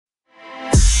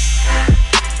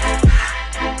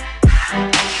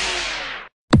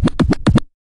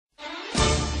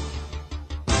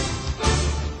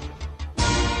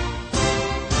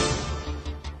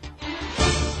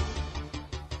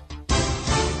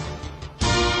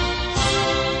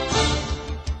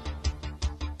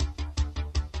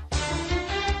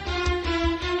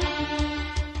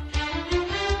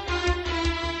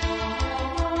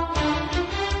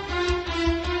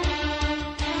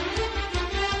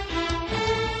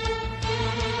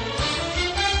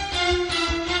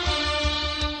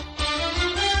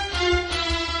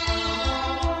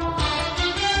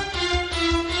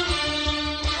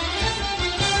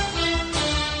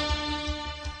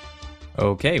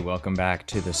Okay, welcome back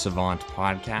to the Savant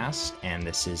podcast, and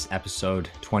this is episode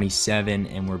 27,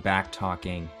 and we're back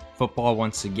talking football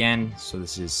once again. So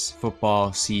this is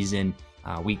football season,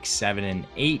 week 7 and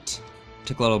 8.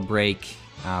 Took a little break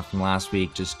from last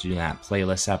week just to do that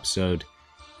playlist episode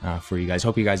for you guys.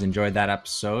 Hope you guys enjoyed that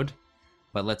episode.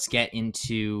 But let's get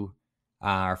into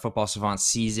our Football Savant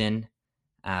season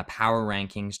power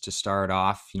rankings to start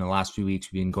off. The last few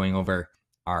weeks we've been going over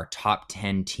our top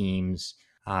 10 teams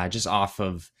just off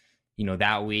of,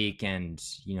 that week and,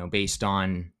 based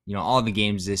on, all the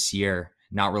games this year,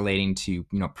 not relating to,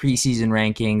 preseason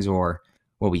rankings or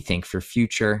what we think for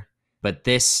future. But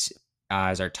this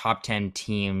is our top 10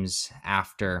 teams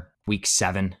after week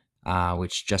 7,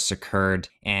 which just occurred.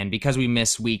 And because we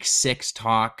missed week 6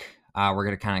 talk, we're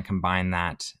going to kind of combine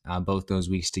that, both those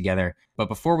weeks together. But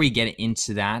before we get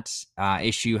into that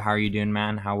issue, how are you doing,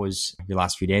 man? How was your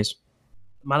last few days?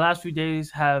 My last few days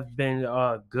have been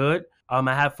good. I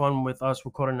had fun with us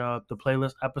recording the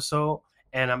playlist episode,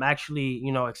 and I'm actually,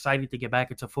 excited to get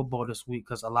back into football this week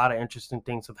because a lot of interesting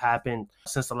things have happened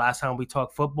since the last time we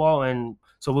talked football, and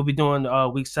so we'll be doing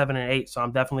week 7 and 8. So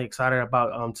I'm definitely excited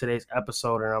about today's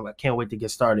episode, and I can't wait to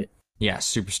get started. Yeah,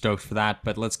 super stoked for that.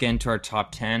 But let's get into our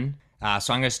top 10.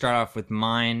 So I'm going to start off with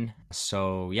mine.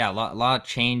 So yeah, a lot of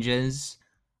changes.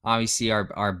 Obviously,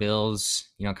 our Bills,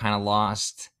 kind of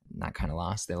lost. Not kind of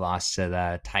lost. They lost to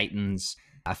the Titans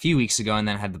a few weeks ago and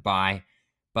then had the bye.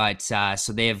 But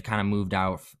so they have kind of moved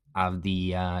out of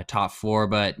the top 4.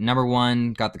 But number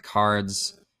 1 got the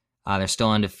Cards. They're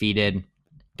still undefeated.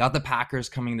 Got the Packers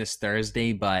coming this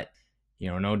Thursday, but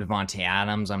no Davante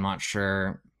Adams. I'm not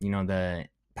sure the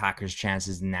Packers'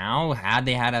 chances now. Had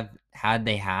they had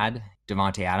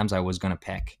Davante Adams, I was going to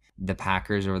pick the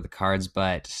Packers over the Cards.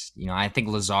 But I think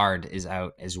Lazard is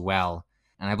out as well.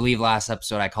 And I believe last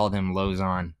episode I called him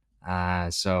Lozon.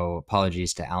 So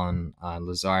apologies to Alan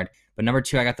Lazard. But number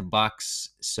 2, I got the Bucks.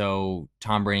 So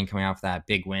Tom Brady coming off that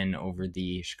big win over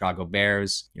the Chicago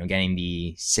Bears, getting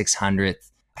the 600th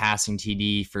passing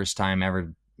TD, first time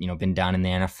ever, been done in the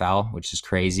NFL, which is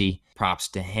crazy. Props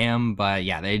to him. But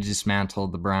yeah, they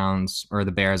dismantled the Browns, or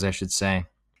the Bears, I should say.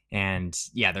 And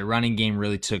yeah, their running game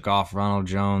really took off. Ronald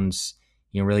Jones,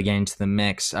 really getting into the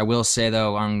mix. I will say,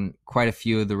 though, on quite a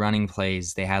few of the running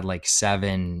plays, they had like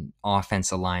 7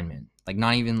 offensive linemen. Like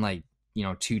not even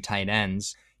 2 tight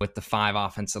ends with the 5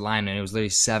 offensive linemen. It was literally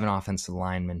 7 offensive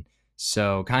linemen.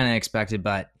 So kind of expected,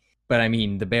 but I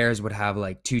mean, the Bears would have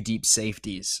like 2 deep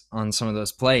safeties on some of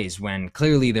those plays when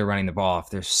clearly they're running the ball if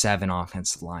there's 7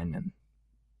 offensive linemen.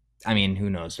 I mean, who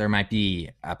knows? There might be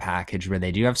a package where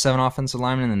they do have 7 offensive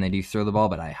linemen and they do throw the ball,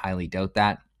 but I highly doubt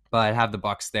that. But have the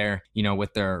Bucks there,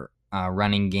 with their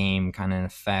running game kind of in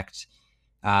effect.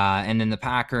 And then the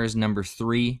Packers, number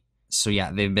 3. So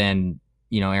yeah, they've been,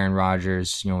 Aaron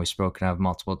Rodgers, we've spoken of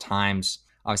multiple times.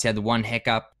 Obviously had the one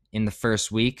hiccup in the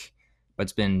first week, but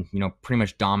it's been, pretty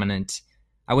much dominant.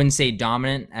 I wouldn't say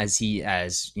dominant as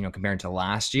compared to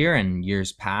last year and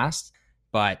years past,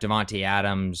 but Davante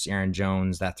Adams, Aaron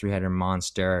Jones, that 3-headed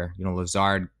monster,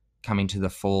 Lazard coming to the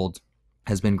fold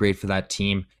has been great for that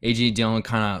team. A.J. Dillon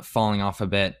kind of falling off a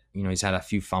bit. He's had a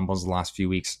few fumbles the last few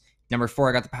weeks. Number 4,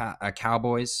 I got the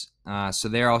Cowboys. So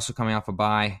they're also coming off a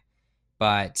bye.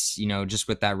 But, just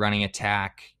with that running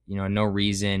attack, no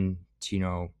reason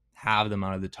to, have them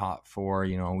out of the top 4.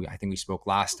 I think we spoke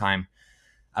last time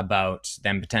about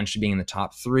them potentially being in the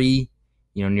top 3.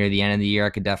 Near the end of the year, I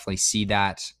could definitely see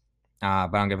that. But I'm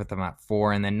going to put them at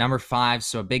 4. And then number 5,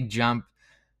 so a big jump.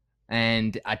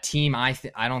 And a team I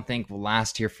don't think will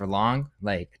last here for long,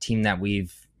 like a team that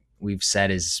we've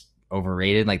said is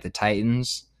overrated, like the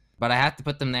Titans. But I have to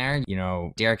put them there.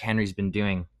 Derrick Henry's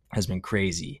has been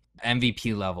crazy.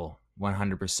 MVP level,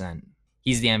 100%.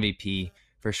 He's the MVP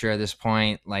for sure at this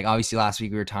point. Like obviously last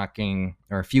week or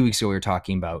a few weeks ago we were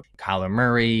talking about Kyler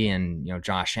Murray and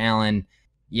Josh Allen.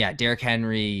 Yeah, Derrick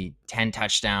Henry, 10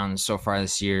 touchdowns so far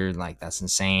this year. Like that's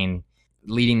insane.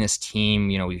 Leading this team,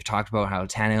 we've talked about how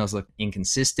Tannehill's looked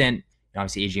inconsistent.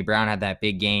 Obviously, A.J. Brown had that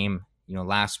big game,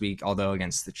 last week, although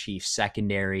against the Chiefs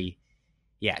secondary.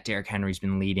 Yeah, Derrick Henry's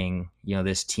been leading,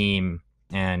 this team.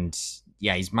 And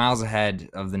yeah, he's miles ahead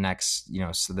of the next,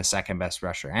 so the second best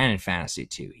rusher, and in fantasy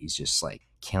too. He's just like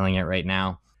killing it right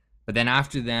now. But then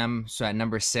after them, so at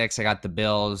number 6, I got the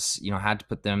Bills, had to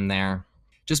put them there.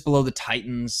 Just below the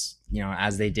Titans,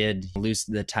 as they did lose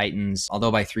to the Titans,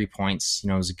 although by 3 points,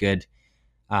 it was a good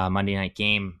Monday night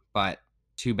game, but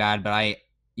too bad. But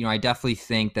I definitely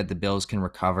think that the Bills can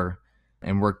recover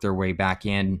and work their way back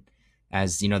in,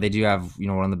 as they do have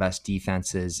one of the best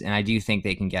defenses, and I do think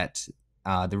they can get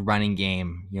the running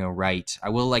game right. I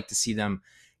will like to see them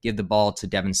give the ball to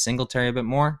Devin Singletary a bit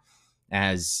more,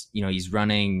 as, he's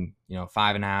running,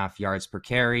 5.5 yards per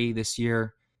carry this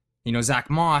year. Zach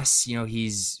Moss,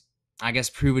 he's, I guess,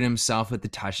 proven himself with the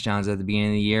touchdowns at the beginning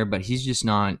of the year, but he's just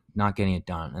not getting it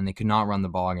done. And they could not run the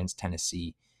ball against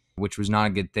Tennessee, which was not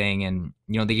a good thing. And,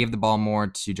 they gave the ball more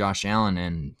to Josh Allen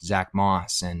and Zach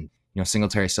Moss, and,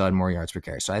 Singletary still had more yards per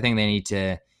carry. So I think they need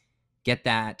to get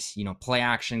that, play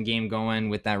action game going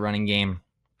with that running game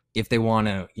if they want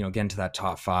to, get into that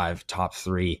top 5, top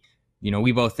 3.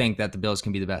 We both think that the Bills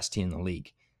can be the best team in the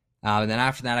league. And then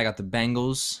after that, I got the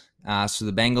Bengals. So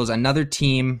the Bengals, another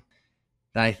team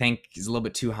that I think is a little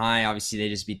bit too high. Obviously, they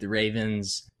just beat the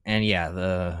Ravens. And yeah,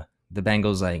 the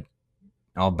Bengals, like,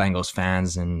 all Bengals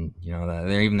fans, and,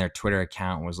 even their Twitter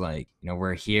account was like,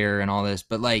 we're here and all this.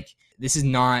 But, like, this is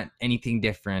not anything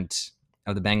different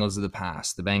of the Bengals of the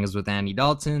past. The Bengals with Andy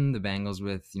Dalton, the Bengals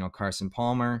with, Carson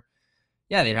Palmer.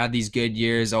 Yeah, they'd have these good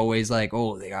years, always like,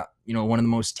 oh, they got, one of the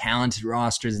most talented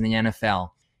rosters in the NFL.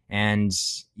 And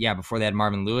yeah, before they had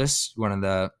Marvin Lewis, one of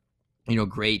the,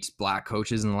 great black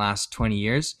coaches in the last 20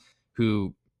 years,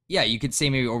 who, yeah, you could say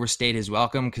maybe overstayed his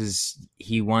welcome because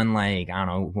he won, like, I don't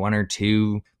know, 1 or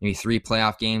 2, maybe 3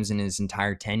 playoff games in his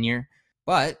entire tenure.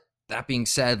 But that being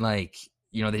said, like,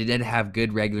 they did have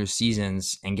good regular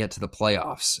seasons and get to the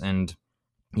playoffs and,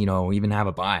 even have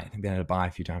a bye. I think they had a bye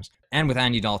a few times. And with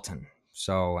Andy Dalton.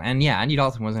 So, and yeah, Andy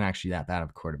Dalton wasn't actually that bad of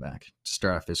a quarterback to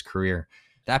start off his career.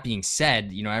 That being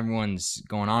said, everyone's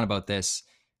going on about this,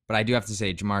 but I do have to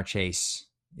say Jamar Chase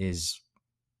is,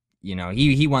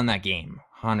 he won that game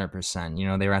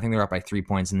 100%. I think they were up by 3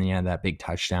 points and then he had that big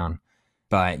touchdown.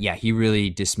 But yeah, he really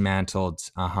dismantled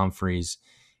Humphreys.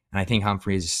 And I think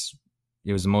Humphreys,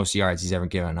 it was the most yards he's ever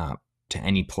given up to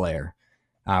any player,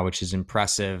 which is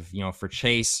impressive, for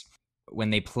Chase. When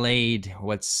they played,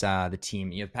 the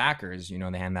team? The Packers,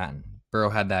 they had that. Burrow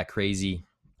had that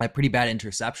pretty bad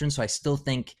interception. So I still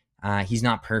think he's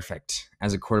not perfect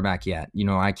as a quarterback yet.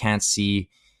 I can't see,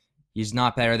 he's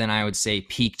not better than, I would say,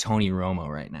 peak Tony Romo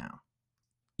right now.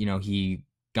 He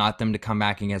got them to come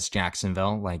back against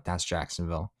Jacksonville. Like, that's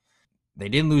Jacksonville. They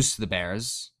did lose to the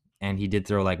Bears, and he did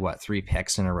throw 3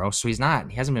 picks in a row. So he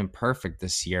hasn't been perfect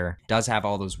this year. Does have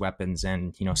all those weapons,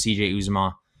 and, CJ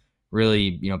Uzomah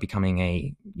really, becoming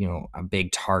a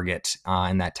big target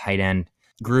in that tight end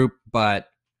group. But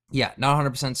yeah, not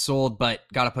 100% sold, but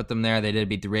got to put them there. They did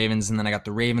beat the Ravens, and then I got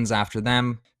the Ravens after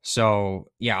them. So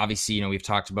yeah, obviously, we've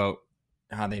talked about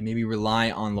how they maybe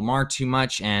rely on Lamar too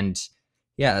much, and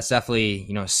yeah, that's definitely,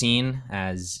 seen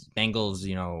as Bengals,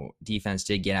 defense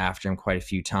did get after him quite a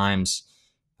few times,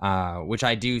 which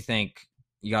I do think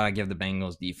you got to give the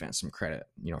Bengals defense some credit,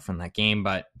 from that game.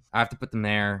 But I have to put them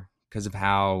there because of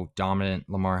how dominant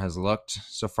Lamar has looked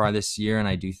so far this year. And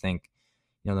I do think,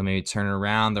 they'll maybe turn it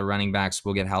around. The running backs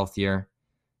will get healthier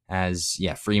as,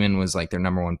 yeah, Freeman was like their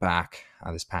number 1 back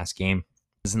this past game.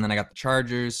 And then I got the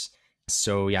Chargers.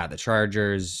 So yeah, the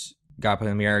Chargers, got to put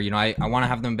them here. I want to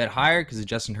have them a bit higher because of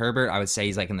Justin Herbert. I would say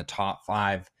he's like in the top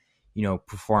 5,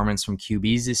 performance from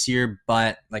QBs this year.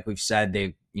 But like we've said,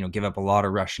 they, give up a lot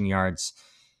of rushing yards.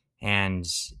 And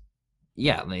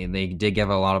yeah, they did give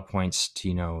a lot of points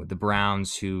to, the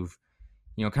Browns, who've,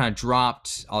 kind of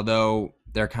dropped, although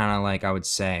they're kind of like, I would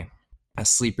say, a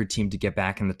sleeper team to get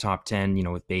back in the top 10,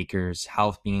 with Baker's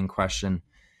health being in question.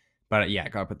 But yeah,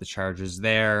 got to put the Chargers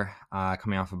there,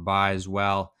 coming off a bye as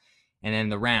well. And then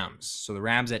the Rams. So the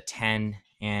Rams at 10,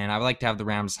 and I would like to have the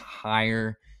Rams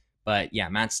higher. But yeah,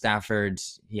 Matt Stafford,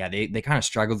 yeah, they kind of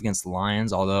struggled against the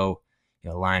Lions, although,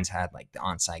 the Lions had like the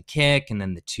onside kick and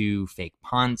then the 2 fake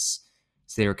punts.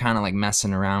 So they were kind of like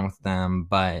messing around with them.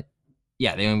 But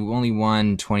yeah, they only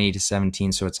won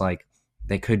 20-17. So it's like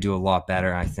they could do a lot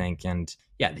better, I think. And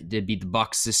yeah, they did beat the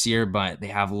Bucs this year, but they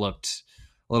have looked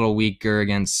a little weaker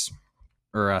against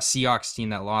a Seahawks team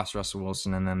that lost Russell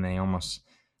Wilson, and then they almost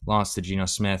lost to Geno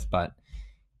Smith. But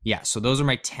yeah, so those are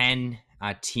my 10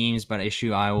 teams. But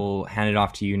Issue, I will hand it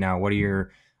off to you now. What are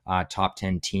your top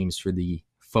 10 teams for the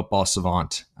Football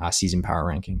Savant season power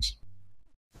rankings?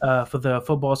 For the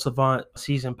Football Savant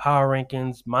season power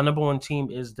rankings, my number 1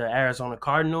 team is the Arizona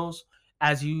Cardinals.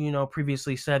 As you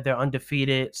previously said, they're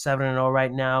undefeated, 7-0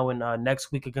 right now, and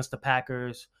next week against the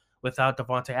Packers without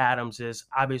Devontae Adams is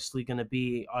obviously going to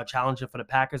be challenging for the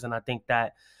Packers, and I think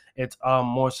that it's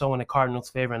more so in the Cardinals'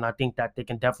 favor, and I think that they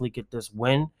can definitely get this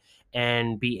win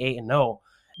and be 8-0.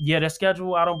 Yeah, the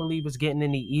schedule I don't believe is getting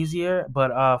any easier,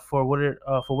 but for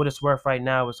what it's worth right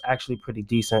now, it's actually pretty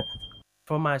decent.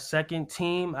 For my second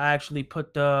team, I actually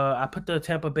put the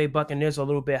Tampa Bay Buccaneers a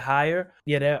little bit higher.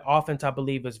 Yeah, their offense, I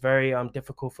believe, is very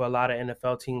difficult for a lot of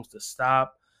NFL teams to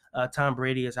stop. Tom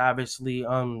Brady is obviously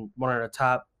one of the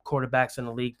top quarterbacks in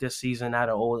the league this season at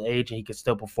an old age, and he can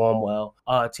still perform well.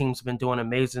 Team's been doing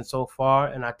amazing so far,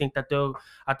 and I think that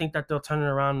they'll turn it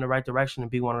around in the right direction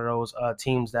and be one of those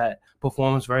teams that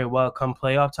performs very well come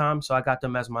playoff time. So I got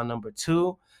them as my number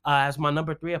 2. As my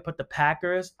number 3, I put the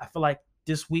Packers. I feel like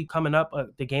this week coming up,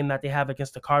 the game that they have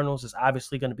against the Cardinals is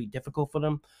obviously going to be difficult for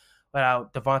them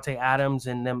without Devontae Adams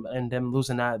and them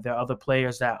losing their other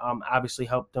players that obviously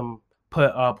helped them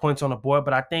put points on the board.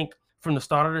 But I think from the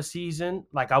start of the season,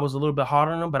 like I was a little bit hard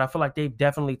on them, but I feel like they've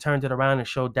definitely turned it around and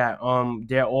showed that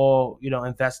they're all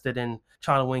invested in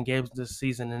trying to win games this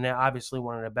season, and they're obviously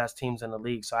one of the best teams in the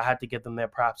league. So I had to give them their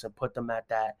props and put them at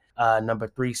that number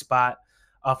 3 spot.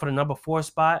 For the number 4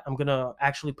 spot, I'm going to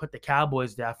actually put the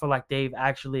Cowboys there. I feel like they've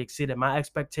actually exceeded my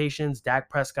expectations.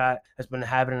 Dak Prescott has been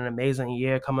having an amazing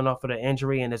year coming off of the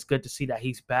injury, and it's good to see that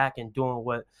he's back and doing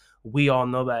what we all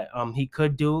know that he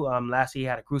could do. Last year he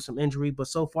had a gruesome injury, but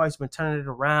so far he's been turning it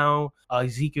around.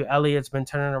 Ezekiel Elliott's been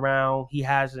turning around. He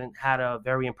hasn't had a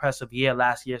very impressive year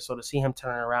last year, so to see him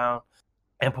turn around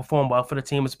and perform well for the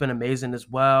team, it's been amazing as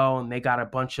well. And they got a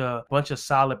bunch of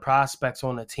solid prospects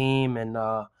on the team, and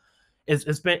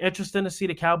it's been interesting to see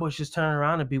the Cowboys just turn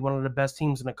around and be one of the best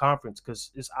teams in the conference, because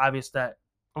it's obvious that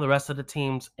the rest of the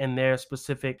teams in their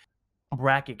specific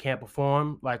bracket can't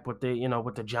perform, like with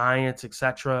the Giants,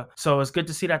 etc. So it's good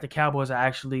to see that the Cowboys are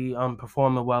actually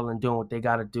performing well and doing what they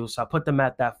got to do. So I put them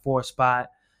at that 4 spot.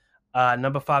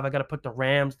 Number 5, I got to put the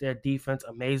Rams. Their defense,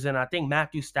 amazing. I think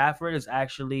Matthew Stafford is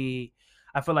actually,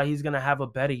 I feel like he's going to have a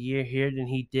better year here than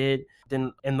he did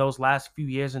in those last few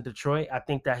years in Detroit. I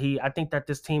think that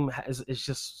this team is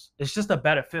just a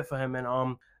better fit for him.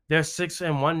 And they're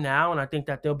 6-1 now, and I think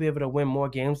that they'll be able to win more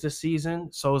games this season.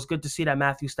 So it's good to see that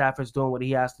Matthew Stafford's doing what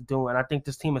he has to do, and I think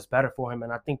this team is better for him.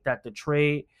 And I think that I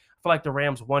feel like the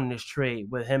Rams won this trade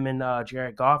with him and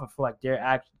Jared Goff. I feel like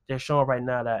they're showing right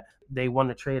now that they won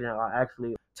the trade and are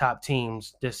actually top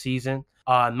teams this season.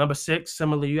 Number 6,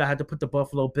 similarly, I had to put the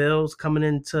Buffalo Bills. Coming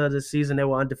into the season, they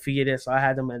were undefeated, so I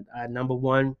had them at number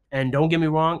 1. And don't get me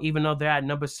wrong, even though they're at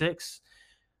number 6,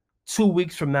 2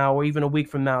 weeks from now or even a week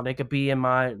from now, they could be in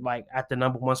my, like, at the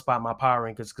number 1 spot in my power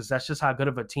rankings, because that's just how good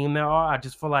of a team they are. I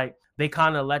just feel like they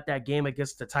kind of let that game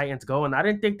against the Titans go, and I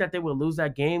didn't think that they would lose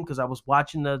that game, because I was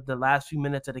watching the last few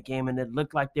minutes of the game and it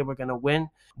looked like they were going to win,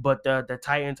 but the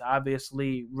Titans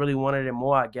obviously really wanted it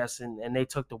more, I guess, and they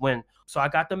took the win. So I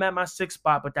got them at my 6th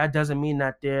spot, but that doesn't mean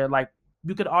that they're, like,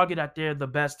 you could argue that they're the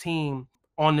best team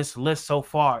on this list so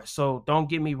far. So don't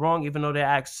get me wrong, even though they're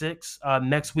at 6,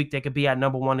 next week they could be at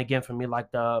number 1 again for me,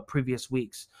 like the previous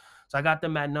weeks. So I got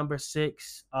them at number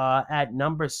 6. At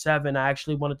number 7, I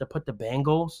actually wanted to put the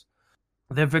Bengals.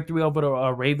 Their victory over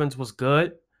the Ravens was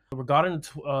good. Regarding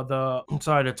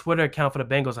the Twitter account for the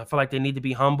Bengals, I feel like they need to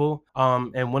be humble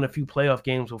and win a few playoff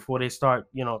games before they start,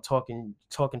 talking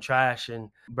trash and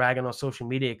bragging on social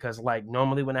media, because, like,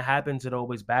 normally when it happens, it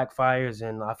always backfires,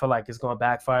 and I feel like it's going to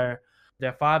backfire.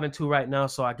 They're 5-2 right now,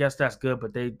 so I guess that's good,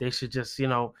 but they should just,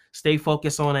 stay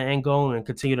focused on the end goal and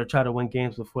continue to try to win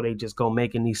games before they just go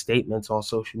making these statements on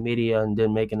social media and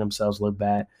then making themselves look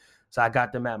bad. So I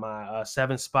got them at my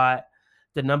 7th spot.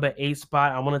 The number 8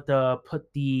 spot, I wanted to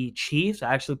put the Chiefs.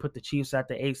 I actually put the Chiefs at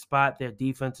the 8th spot. Their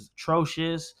defense is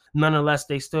atrocious. Nonetheless,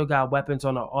 they still got weapons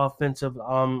on the offensive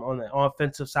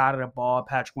side of the ball.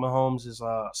 Patrick Mahomes is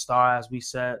a star, as we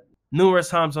said numerous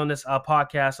times on this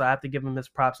podcast. So I have to give him his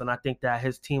props, and I think that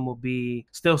his team will be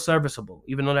still serviceable,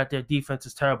 even though that their defense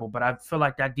is terrible. But I feel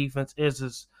like that defense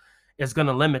is going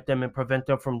to limit them and prevent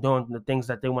them from doing the things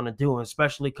that they want to do, and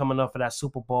especially coming off of that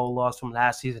Super Bowl loss from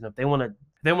last season. If they want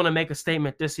to make a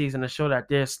statement this season to show that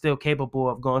they're still capable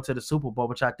of going to the Super Bowl,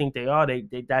 which I think they are,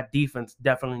 that defense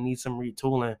definitely needs some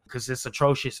retooling, because it's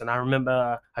atrocious. And I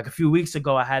remember like a few weeks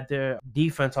ago, I had their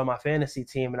defense on my fantasy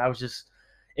team, and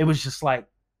it was just like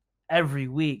every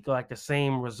week, like the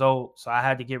same result. So I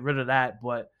had to get rid of that.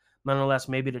 But nonetheless,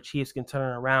 maybe the Chiefs can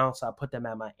turn it around. So I put them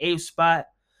at my 8th spot.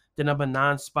 The number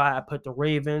 9 spot, I put the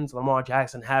Ravens. Lamar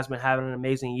Jackson has been having an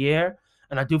amazing year,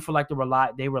 and I do feel like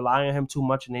they rely on him too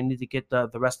much, and they need to get the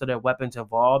rest of their weapons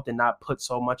involved and not put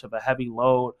so much of a heavy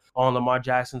load on Lamar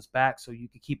Jackson's back, so you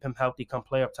can keep him healthy come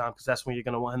playoff time, because that's when you're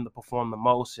going to want him to perform the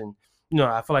most. And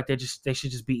I feel like they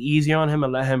should just be easy on him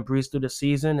and let him breeze through the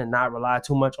season and not rely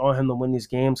too much on him to win these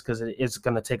games, because it's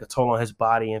going to take a toll on his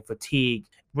body. And fatigue,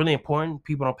 really important.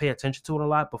 People don't pay attention to it a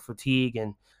lot, but fatigue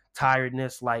and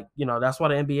tiredness, like, that's why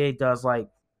the NBA does like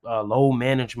low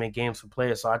management games for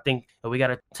players. So I think we got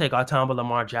to take our time with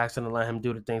Lamar Jackson and let him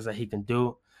do the things that he can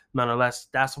do. Nonetheless,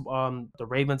 that's the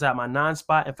Ravens at my 9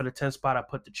 spot, and for the 10 spot, I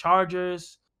put the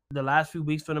Chargers. The last few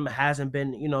weeks for them hasn't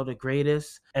been, the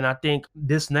greatest. And I think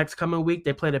this next coming week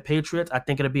they play the Patriots. I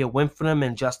think it'll be a win for them.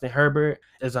 And Justin Herbert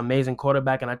is an amazing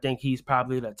quarterback, and I think he's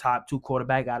probably the top two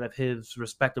quarterback out of his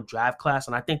respective draft class.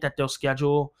 And I think that their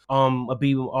schedule will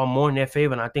be more in their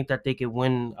favor. And I think that they could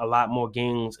win a lot more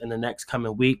games in the next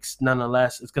coming weeks.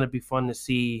 Nonetheless, it's going to be fun to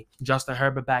see Justin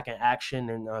Herbert back in action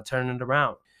and turning it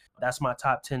around. That's my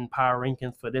top 10 power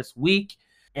rankings for this week.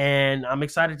 And I'm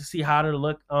excited to see how it'll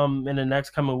look in the next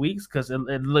coming weeks, because it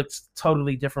looks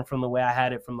totally different from the way I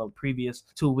had it from the previous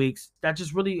 2 weeks. That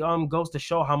just really goes to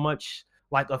show how much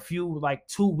like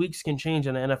 2 weeks can change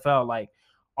in the NFL. Like,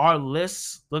 our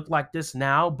lists look like this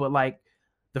now, but like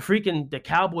the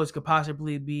Cowboys could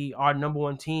possibly be our number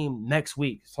one team next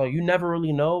week. So you never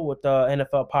really know with the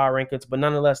NFL power rankings, but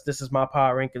nonetheless, this is my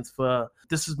current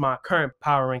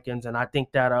power rankings. And I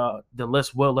think that the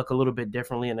list will look a little bit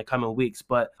differently in the coming weeks,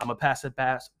 but I'm going to pass it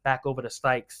back over to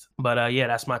Stikes. But yeah,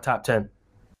 that's my top 10.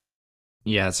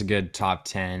 Yeah, it's a good top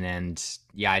 10. And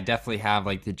yeah, I definitely have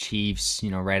like the Chiefs,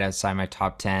 right outside my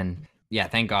top 10. Yeah,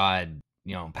 thank God,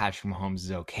 Patrick Mahomes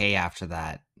is okay after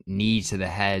that knee to the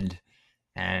head.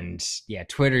 And yeah,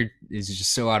 Twitter is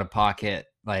just so out of pocket.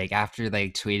 Like, after they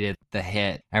tweeted the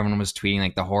hit, everyone was tweeting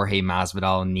like the Jorge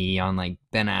Masvidal knee on like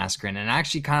Ben Askren, and it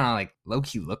actually kind of like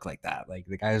low-key looked like that. Like,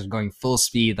 the guy was going full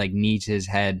speed, like knee to his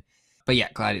head. But yeah,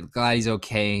 glad he's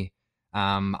okay.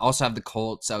 Also have the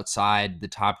Colts outside the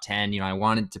top 10. I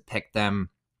wanted to pick them,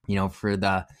 for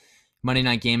the Monday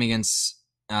night game against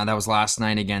that was last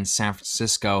night against San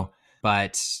Francisco.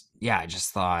 But yeah, I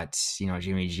just thought,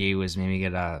 Jimmy G was maybe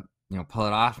gonna pull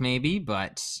it off maybe,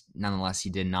 but nonetheless, he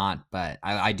did not. But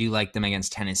I do like them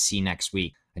against Tennessee next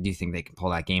week. I do think they can pull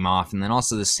that game off. And then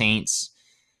also the Saints,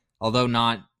 although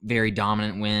not very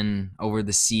dominant win over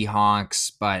the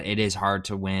Seahawks, but it is hard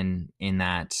to win in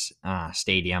that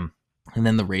stadium. And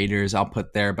then the Raiders I'll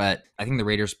put there, but I think the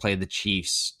Raiders played the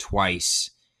Chiefs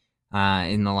twice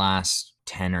in the last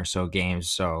 10 or so games.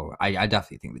 So I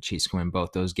definitely think the Chiefs can win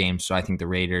both those games. So I think the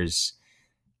Raiders,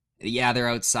 yeah, they're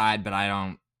outside, but I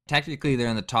don't. Technically, they're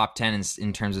in the top 10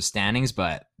 in terms of standings,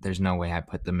 but there's no way I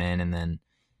put them in. And then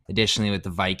additionally with the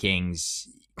Vikings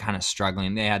kind of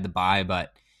struggling, they had the bye,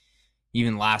 but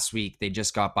even last week they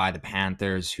just got by the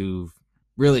Panthers, who've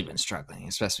really been struggling,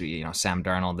 especially, Sam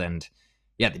Darnold, and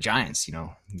yeah, the Giants,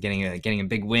 getting a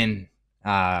big win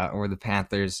over the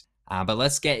Panthers. But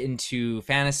let's get into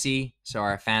fantasy. So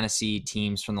our fantasy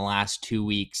teams from the last 2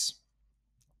 weeks.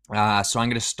 So I'm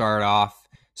going to start off.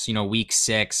 So, week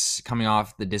 6, coming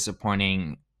off the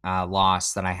disappointing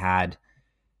loss that I had,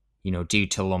 due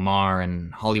to Lamar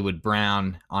and Hollywood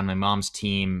Brown on my mom's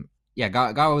team. Yeah,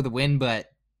 got with a win, but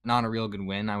not a real good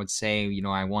win, I would say.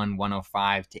 I won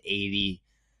 105-80.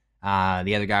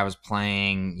 The other guy was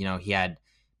playing, he had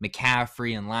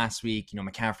McCaffrey, and last week,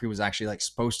 McCaffrey was actually like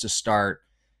supposed to start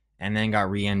and then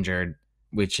got re-injured,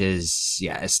 which is,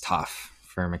 yeah, it's tough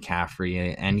for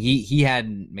McCaffrey. And he had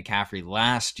McCaffrey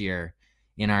last year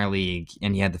in our league,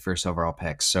 and he had the first overall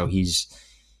pick, so he's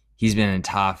been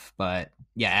tough. But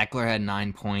yeah, Eckler had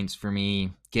 9 points for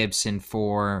me, Gibson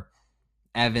 4,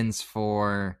 Evans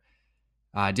 4,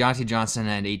 Deontay Johnson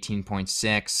had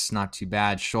 18.6, not too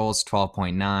bad. Scholes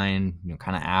 12.9,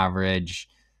 kind of average,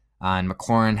 and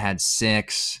McLaurin had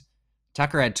 6,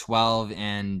 Tucker had 12,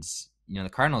 and the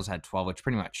Cardinals had 12, which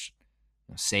pretty much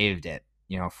saved it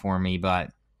for me.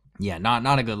 But yeah,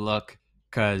 not a good look.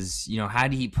 Because,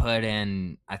 had he put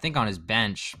in, I think on his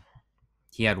bench,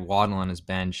 he had Waddle on his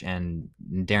bench and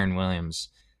Darren Williams,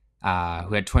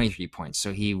 who had 23 points.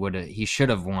 So he should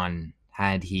have won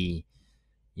had he,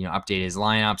 updated his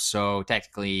lineup. So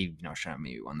technically, should have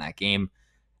maybe won that game.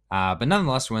 But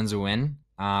nonetheless, win's a win.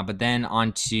 But then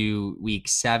on to week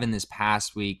 7 this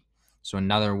past week. So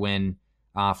another win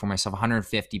for myself,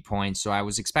 150 points. So I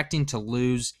was expecting to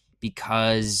lose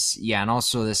because, yeah, and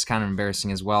also this is kind of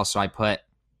embarrassing as well. So I put,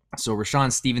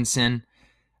 Rashawn Stevenson,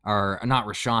 or not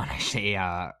Rashawn, I say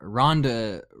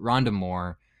Rhonda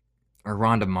Moore, or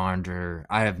Rhonda Monder.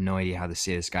 I have no idea how to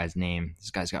say this guy's name.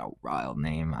 This guy's got a wild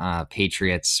name.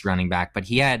 Patriots running back, but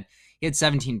he had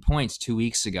 17 points 2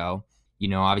 weeks ago.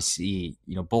 Obviously,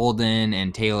 Bolden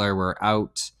and Taylor were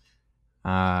out,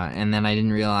 and then I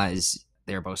didn't realize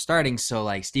they were both starting. So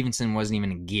like Stevenson wasn't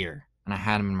even in gear, and I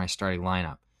had him in my starting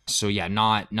lineup. So yeah,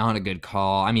 not a good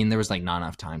call. I mean, there was like not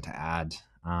enough time to add,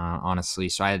 honestly.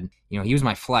 So I had, he was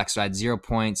my flex, so I had 0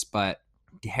 points, but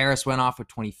Harris went off with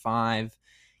 25.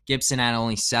 Gibson had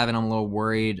only 7. I'm a little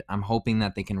worried. I'm hoping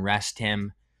that they can rest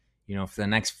him, for the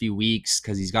next few weeks,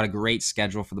 because he's got a great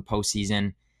schedule for the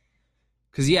postseason.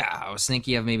 Because yeah, I was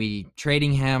thinking of maybe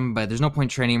trading him, but there's no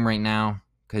point trading him right now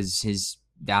because his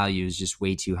value is just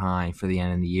way too high for the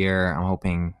end of the year. I'm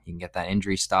hoping he can get that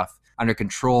injury stuff under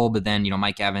control. But then,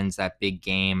 Mike Evans, that big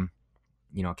game,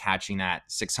 catching that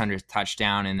 600th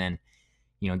touchdown and then,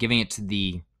 giving it to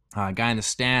the guy in the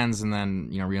stands and then,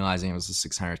 realizing it was the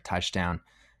 600th touchdown.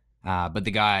 But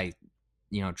the guy,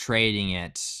 trading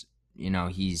it,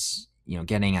 he's,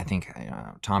 getting, I think,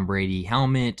 Tom Brady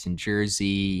helmet and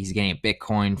jersey. He's getting a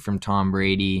Bitcoin from Tom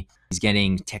Brady. He's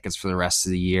getting tickets for the rest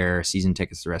of the year, season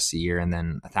tickets the rest of the year, and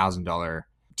then $1,000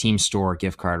 team store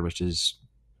gift card, which is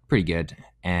pretty good.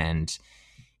 And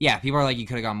yeah, people are like, you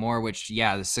could have got more, which,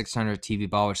 yeah, the 600 TV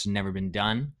ball, which has never been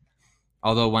done.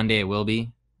 Although one day it will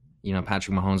be.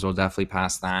 Patrick Mahomes will definitely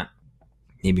pass that.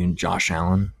 Maybe even Josh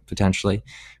Allen, potentially.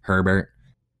 Herbert.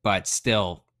 But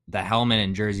still, the helmet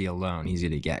and jersey alone, he's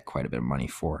going to get quite a bit of money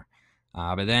for.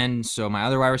 But then, so my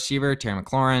other wide receiver, Terry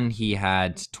McLaurin, he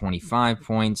had 25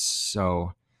 points.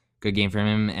 So good game for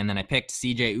him. And then I picked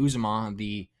CJ Uzomah,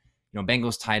 the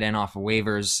Bengals tight end off of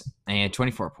waivers, and he had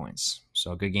 24 points.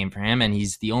 So a good game for him. And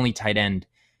he's the only tight end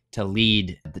to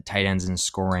lead the tight ends in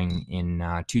scoring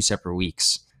in 2 separate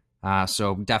weeks.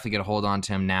 So definitely get a hold on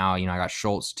to him now. I got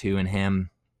Schultz too and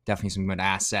him. Definitely some good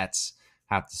assets,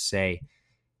 have to say.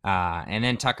 And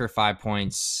then Tucker 5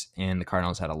 points, and the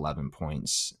Cardinals had 11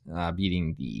 points,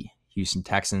 beating the Houston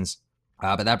Texans.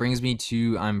 But that brings me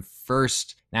to I'm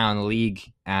first now in the league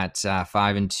at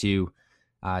 5-2,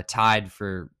 tied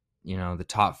for the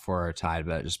top 4 are tied,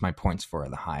 but just my points for are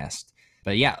the highest.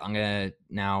 But yeah, I'm gonna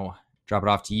now drop it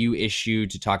off to you, Issue,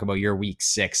 to talk about your week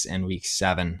 6 and week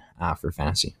 7 for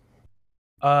fantasy.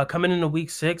 Coming into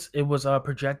week 6, it was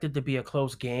projected to be a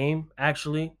close game,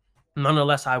 actually.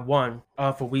 Nonetheless, I won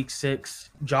for week 6.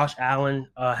 Josh Allen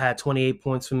had 28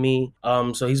 points for me.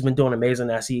 So he's been doing amazing,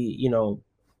 as he,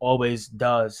 always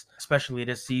does, especially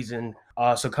this season.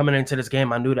 So coming into this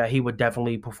game, I knew that he would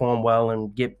definitely perform well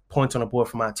and get points on the board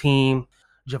for my team.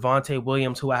 Javonte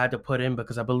Williams, who I had to put in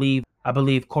because I believe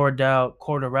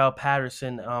Cordarrelle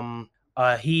Patterson,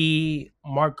 he,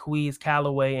 Marquise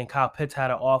Callaway, and Kyle Pitts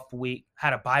had a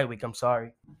bye week. I'm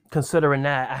sorry. Considering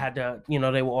that, I had to,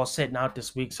 they were all sitting out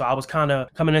this week. So I was kind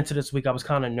of coming into this week, I was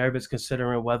kind of nervous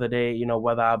considering whether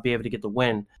whether I'll be able to get the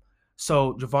win.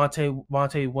 So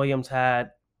Javonte Williams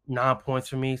had 9 points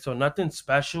for me. So nothing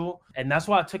special. And that's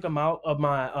why I took him out of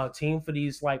my team for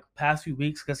these past few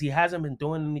weeks, because he hasn't been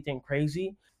doing anything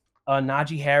crazy.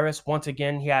 Najee Harris, once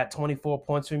again, he had 24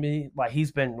 points for me.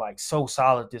 He's been so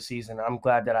solid this season. I'm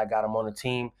glad that I got him on the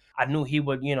team. I knew he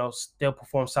would, still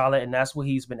perform solid, and that's what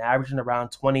he's been averaging, around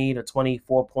 20 to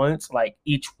 24 points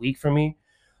each week for me.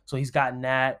 So he's gotten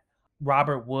that.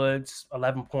 Robert Woods,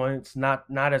 11 points, not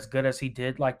as good as he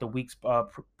did the weeks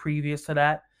previous to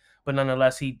that, but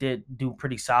nonetheless, he did do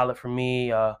pretty solid for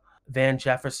me. Van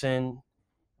Jefferson,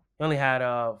 he only had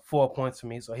 4 points for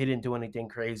me, so he didn't do anything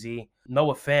crazy.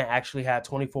 Noah Fant actually had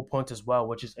 24 points as well,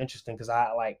 which is interesting because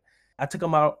I took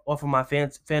him out off of my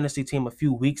fantasy team a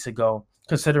few weeks ago,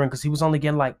 considering because he was only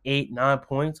getting 8-9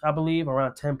 points, I believe,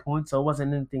 around 10 points, so it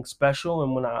wasn't anything special.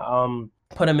 And when I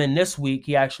put him in this week,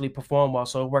 he actually performed well,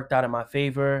 so it worked out in my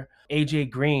favor. AJ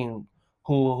Green,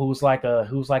 who's like a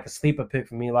sleeper pick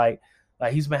for me,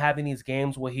 he's been having these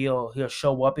games where he'll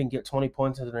show up and get 20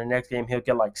 points, and the next game he'll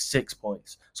get 6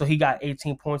 points. So he got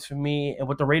 18 points for me, and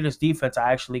with the Raiders defense,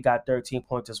 I actually got 13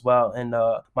 points as well. And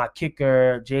my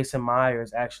kicker, Jason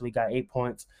Myers, actually got 8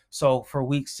 points. So for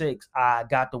week 6, I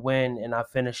got the win, and I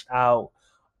finished out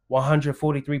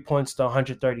 143 points to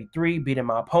 133, beating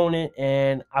my opponent.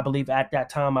 And I believe at that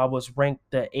time I was ranked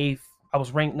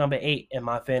number 8 in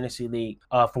my fantasy league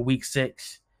for week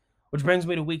 6, which brings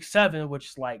me to week 7, which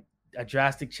is a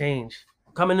drastic change.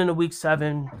 Coming into week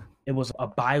 7, it was a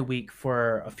bye week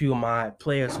for a few of my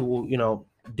players who,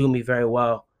 do me very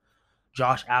well.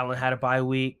 Josh Allen had a bye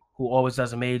week, who always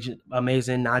does amazing.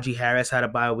 Najee Harris had a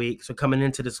bye week. So coming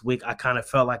into this week, I kind of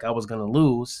felt like I was going to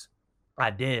lose. I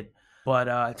did.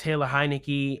 But Taylor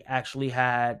Heineke actually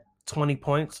had 20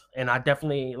 points, and I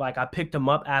definitely I picked him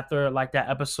up after that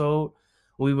episode.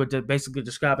 We were basically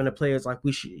describing the players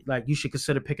you should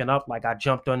consider picking up. I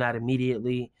jumped on that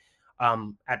immediately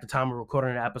at the time of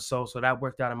recording the episode, so that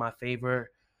worked out in my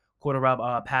favor.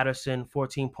 Cordarrelle Patterson,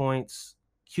 14 points.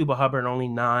 Cuba Hubbard, only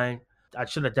 9. I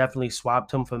should have definitely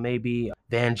swapped him for maybe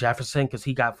Van Jefferson, because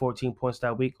he got 14 points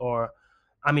that week. Or,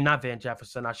 I mean, not Van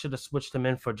Jefferson. I should have switched him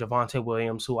in for Javonte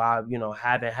Williams, who I,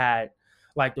 haven't had.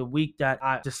 The week that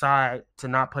I decide to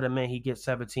not put him in, he gets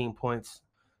 17 points.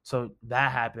 So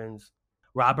that happens.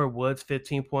 Robert Woods,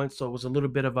 15 points. So it was a little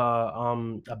bit of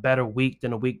a better week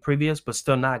than the week previous, but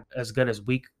still not as good as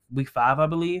week week 5, I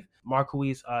believe.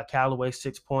 Marquise Callaway,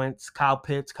 6 points. Kyle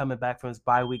Pitts coming back from his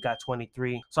bye week got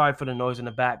 23. Sorry for the noise in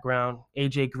the background.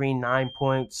 AJ Green, 9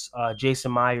 points.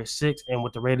 Jason Myers, 6. And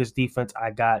with the Raiders defense,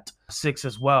 I got 6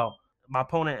 as well. My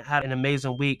opponent had an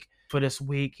amazing week for this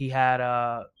week. He had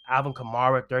Alvin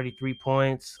Kamara, 33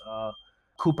 points.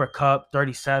 Cooper Kupp,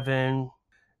 37.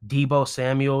 Debo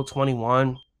Samuel,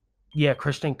 21. Yeah,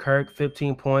 Christian Kirk,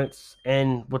 15 points.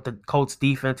 And with the Colts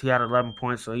defense, he had 11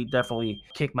 points. So he definitely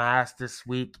kicked my ass this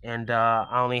week. And I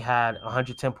only had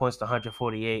 110 points to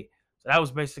 148. So that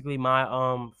was basically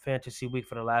my fantasy week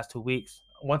for the last 2 weeks.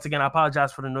 Once again, I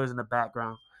apologize for the noise in the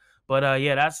background. But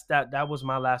yeah, that was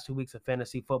my last 2 weeks of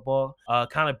fantasy football.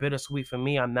 Kind of bittersweet for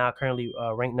me. I'm now currently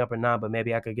ranked number 9, but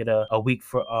maybe I could get a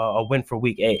win for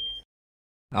week 8.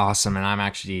 Awesome. And I'm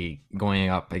actually going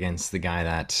up against the guy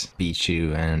that beat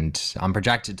you, and I'm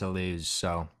projected to lose.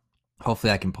 So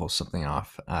hopefully I can pull something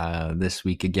off this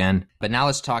week again. But now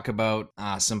let's talk about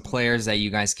some players that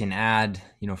you guys can add,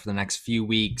 for the next few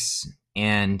weeks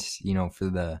and, for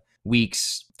the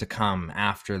weeks to come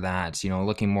after that,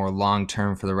 looking more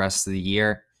long-term for the rest of the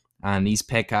year on these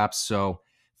pickups. So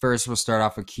first we'll start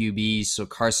off with QBs. So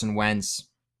Carson Wentz,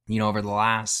 over the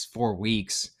last 4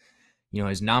 weeks,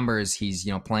 his numbers, he's,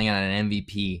 playing at an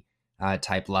MVP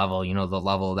type level, the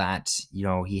level that,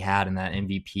 he had in that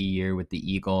MVP year with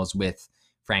the Eagles with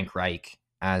Frank Reich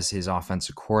as his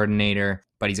offensive coordinator.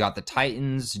 But he's got the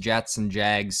Titans, Jets, and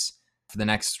Jags for the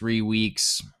next 3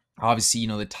 weeks. Obviously,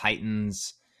 the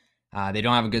Titans, they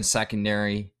don't have a good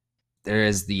secondary. There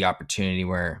is the opportunity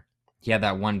where he had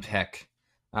that one pick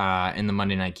in the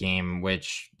Monday night game,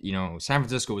 which, San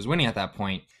Francisco was winning at that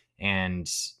point, and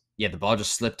yeah, the ball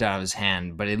just slipped out of his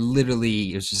hand, but it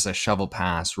was just a shovel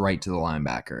pass right to the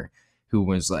linebacker, who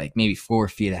was like maybe 4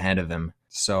 feet ahead of him.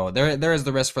 So there is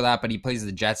the risk for that, but he plays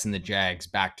the Jets and the Jags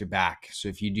back to back. So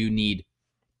if you do need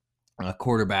a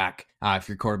quarterback, if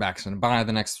your quarterback's going to buy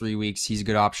the next 3 weeks, he's a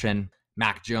good option.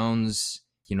 Mac Jones,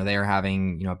 they are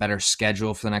having, a better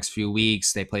schedule for the next few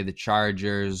weeks. They play the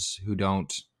Chargers, who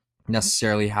don't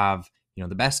necessarily have,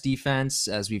 the best defense,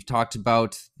 as we've talked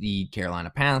about, the Carolina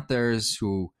Panthers,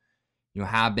 who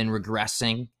have been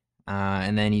regressing.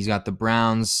 And then he's got the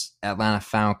Browns, Atlanta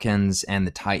Falcons, and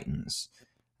the Titans.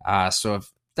 So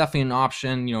if definitely an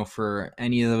option, for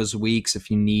any of those weeks if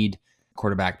you need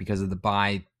quarterback because of the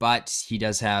bye. But he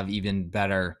does have even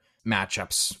better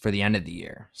matchups for the end of the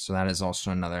year. So that is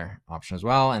also another option as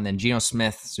well. And then Geno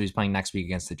Smith, so he's playing next week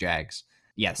against the Jags.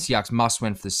 Yeah, the Seahawks must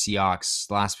win for the Seahawks.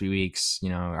 The last few weeks,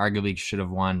 arguably should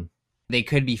have won. They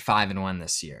could be 5-1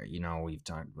 this year. We've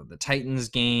talked about the Titans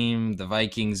game, the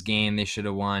Vikings game, they should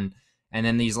have won, and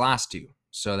then these last 2.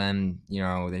 So then,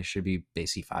 they should be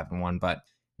basically 5-1, but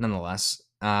nonetheless.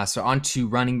 So on to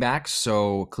running backs.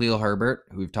 So Khalil Herbert,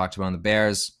 who we've talked about on the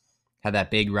Bears, had that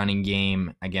big running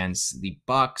game against the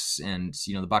Bucs, and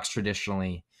the Bucs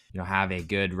traditionally, have a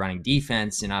good running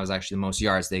defense, and that was actually the most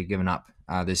yards they've given up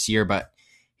this year. But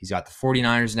he's got the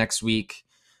 49ers next week,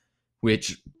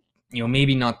 which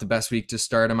maybe not the best week to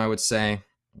start him, I would say.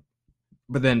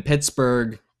 But then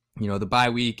Pittsburgh, the bye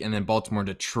week, and then Baltimore,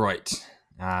 Detroit.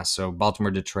 So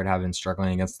Baltimore, Detroit have been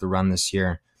struggling against the run this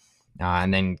year.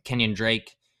 And then Kenyon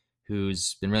Drake,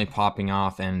 who's been really popping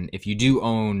off. And if you do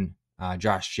own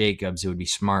Josh Jacobs, it would be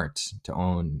smart to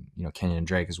own, Kenyon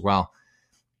Drake as well.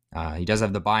 He does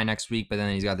have the bye next week, but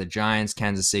then he's got the Giants,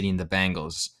 Kansas City, and the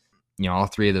Bengals. All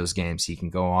 3 of those games he can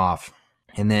go off.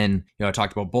 And then, I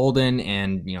talked about Bolden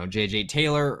and, J.J.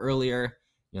 Taylor earlier,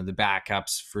 the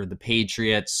backups for the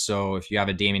Patriots. So if you have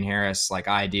a Damian Harris like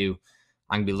I do,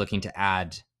 I'm going to be looking to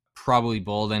add probably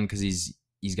Bolden because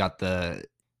he's got the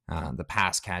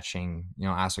pass catching,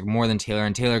 aspect more than Taylor.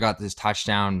 And Taylor got this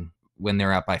touchdown when they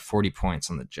were up by 40 points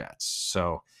on the Jets.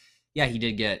 So, yeah, he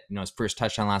did get, his first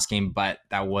touchdown last game, but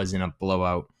that wasn't a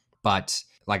blowout. But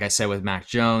like I said with Mac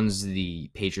Jones, the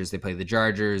Patriots, they play the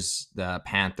Chargers, the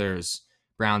Panthers,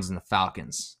 Browns, and the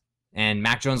Falcons. And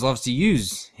Mac Jones loves to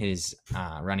use his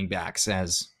running backs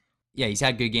he's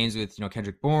had good games with,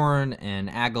 Kendrick Bourne and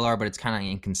Aguilar, but it's kind of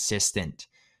inconsistent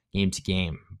game to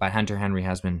game. But Hunter Henry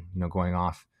has been, going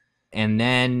off. And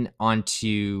then on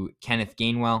to Kenneth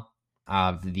Gainwell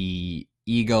of the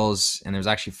Eagles. And there's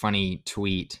actually a funny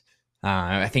tweet.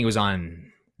 I think it was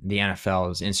on the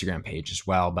NFL's Instagram page as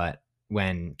well. But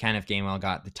when Kenneth Gainwell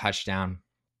got the touchdown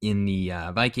in the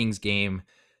Vikings game,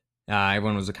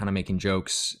 everyone was kind of making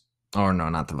jokes. Or no,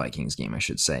 not the Vikings game, I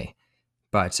should say.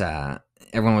 But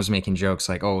everyone was making jokes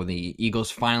like, oh, the Eagles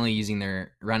finally using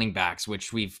their running backs,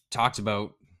 which we've talked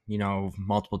about,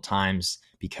 multiple times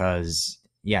because,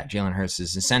 yeah, Jalen Hurts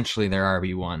is essentially their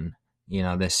RB1,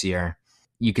 this year.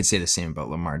 you could say the same about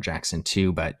Lamar Jackson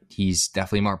too, but he's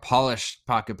definitely more polished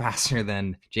pocket passer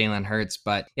than Jalen Hurts.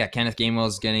 But yeah, Kenneth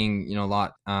Gainwell's getting, a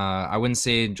lot. I wouldn't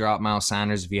say drop Miles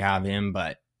Sanders if you have him,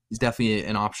 but he's definitely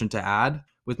an option to add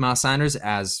with Miles Sanders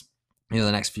as,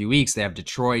 the next few weeks. They have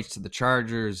Detroit, the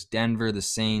Chargers, Denver, the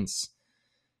Saints,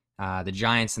 the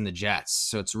Giants, and the Jets.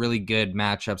 So it's really good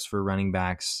matchups for running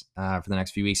backs for the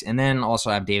next few weeks. And then also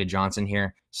I have David Johnson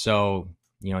here. So,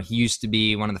 he used to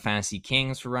be one of the fantasy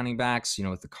kings for running backs,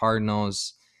 with the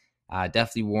Cardinals.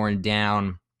 Definitely worn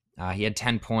down. He had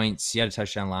 10 points. He had a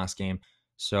touchdown last game.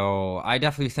 So I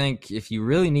definitely think if you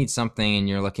really need something and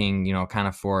you're looking, kind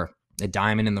of for a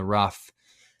diamond in the rough,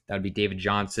 that would be David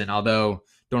Johnson. Although,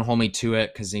 don't hold me to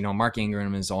it because, Mark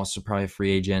Ingram is also probably a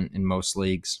free agent in most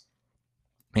leagues.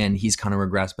 And he's kind of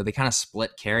regressed, but they kind of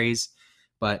split carries.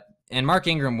 And Mark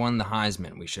Ingram won the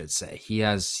Heisman, we should say. He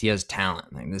has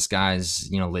talent. Like, this guy's,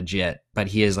 legit, but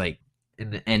he is like in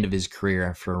the end of his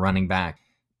career for running back.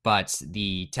 But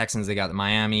the Texans, they got the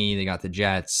Miami, they got the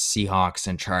Jets, Seahawks,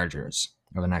 and Chargers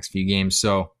over the next few games.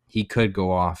 So he could go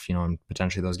off, in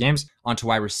potentially those games. On to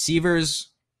wide receivers.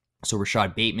 So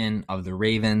Rashad Bateman of the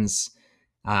Ravens,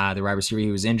 the wide receiver,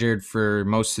 he was injured for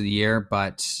most of the year,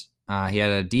 but he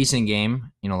had a decent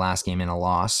game, last game in a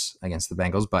loss against the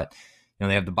Bengals. But,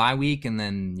 they have the bye week and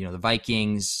then, the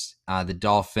Vikings, the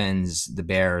Dolphins, the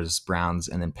Bears, Browns,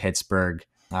 and then Pittsburgh.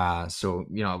 So,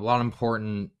 a lot of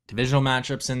important divisional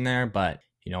matchups in there. But,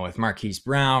 with Marquise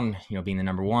Brown, being the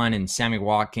number one, and Sammy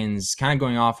Watkins kind of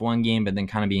going off one game, but then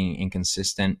kind of being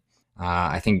inconsistent,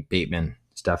 I think Bateman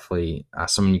is definitely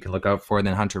someone you can look out for.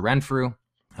 Then Hunter Renfrew,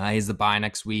 he's the bye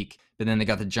next week. But then they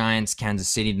got the Giants, Kansas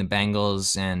City, and the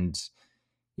Bengals. And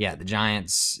yeah, the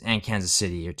Giants and Kansas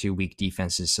City are two weak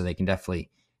defenses, so they can definitely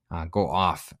go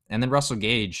off. And then Russell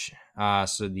Gage,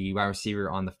 so the wide receiver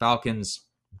on the Falcons,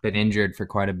 been injured for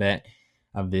quite a bit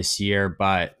of this year.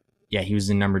 But yeah, he was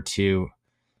the number two.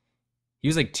 He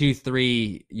was like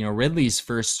 2-3, Ridley's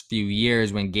first few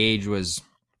years when Gage was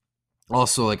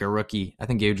also like a rookie. I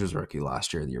think Gage was a rookie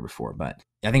last year or the year before. But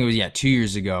I think it was, 2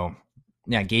 years ago.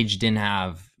 Yeah, Gage didn't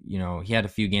have, he had a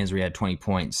few games where he had 20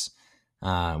 points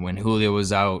when Julio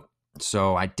was out.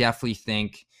 So I definitely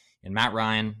think, and Matt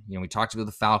Ryan, we talked about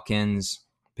the Falcons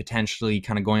potentially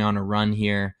kind of going on a run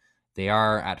here. They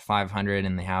are at 500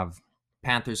 and they have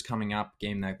Panthers coming up,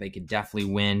 game that they could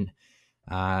definitely win.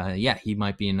 He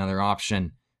might be another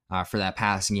option for that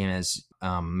passing game as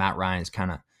Matt Ryan is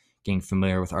kind of getting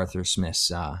familiar with Arthur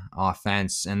Smith's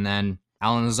offense. And then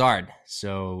Alan Lazard,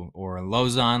 or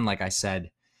Lozon, like I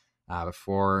said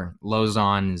before.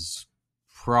 Lozon is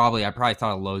I probably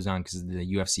thought of Lozon because of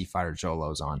the UFC fighter Joe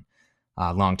Lozon,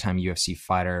 longtime UFC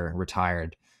fighter,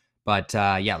 retired. But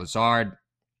Lazard,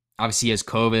 obviously he has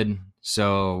COVID,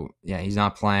 so yeah, he's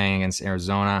not playing against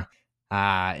Arizona.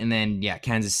 And then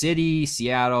Kansas City,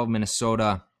 Seattle,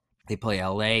 Minnesota, they play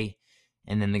LA,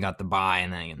 and then they got the bye,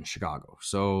 and then in Chicago.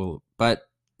 So, but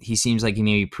he seems like he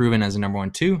may be proven as a number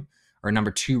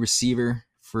 2 receiver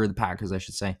for the Packers, I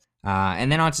should say.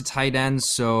 And then on to tight ends.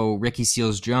 So Ricky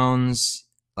Seals-Jones,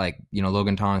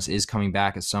 Logan Thomas is coming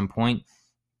back at some point,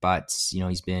 but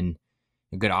he's been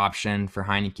a good option for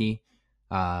Heineke.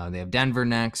 They have Denver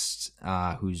next,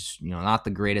 who's not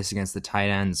the greatest against the tight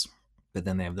ends, but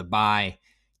then they have the bye,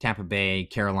 Tampa Bay,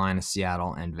 Carolina,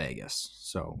 Seattle, and Vegas.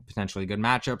 So potentially good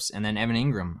matchups. And then Evan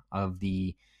Ingram of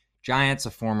the Giants,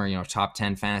 a former top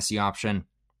 10 fantasy option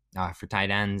for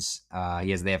tight ends.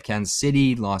 They have Kansas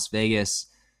City, Las Vegas,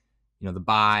 the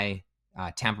bye,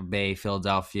 Tampa Bay,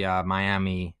 Philadelphia,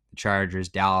 Miami, the Chargers,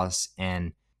 Dallas,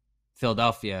 and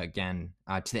Philadelphia again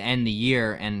to the end of the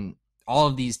year. And all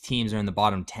of these teams are in the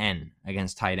bottom 10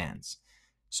 against tight ends.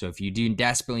 So if you do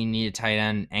desperately need a tight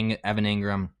end, Evan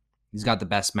Ingram, he's got the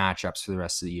best matchups for the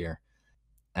rest of the year.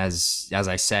 As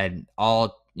I said,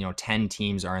 all 10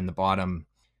 teams are in the bottom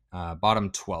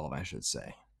 12, I should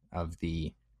say, of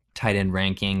the tight end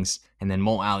rankings. And then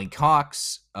Mo Alley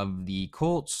Cox of the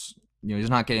Colts, he's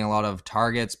not getting a lot of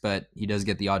targets, but he does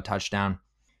get the odd touchdown.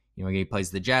 He plays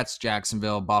the Jets,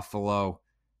 Jacksonville, Buffalo,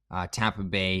 Tampa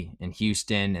Bay, and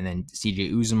Houston, and then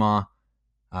CJ Uzomah,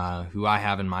 who I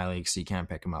have in my league, so you can't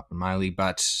pick him up in my league.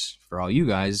 But for all you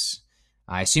guys,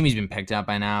 I assume he's been picked up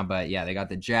by now. But yeah, they got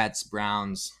the Jets,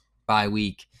 Browns, bye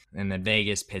week, and then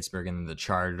Vegas, Pittsburgh, and then the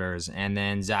Chargers. And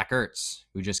then Zach Ertz,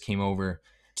 who just came over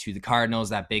to the Cardinals,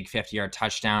 that big 50-yard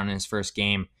touchdown in his first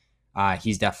game.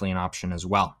 He's definitely an option as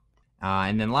well.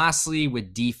 And then lastly,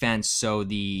 with defense, so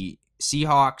the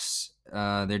Seahawks,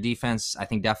 their defense, I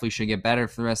think definitely should get better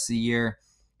for the rest of the year.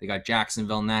 They got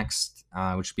Jacksonville next,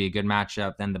 which would be a good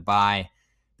matchup. Then the bye.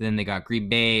 Then they got Green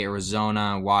Bay,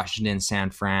 Arizona, Washington,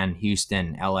 San Fran,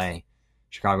 Houston, LA.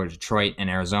 Chicago, Detroit, and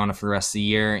Arizona for the rest of the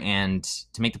year. And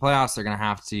to make the playoffs, they're going to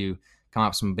have to come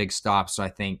up with some big stops. So I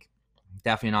think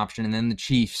definitely an option. And then the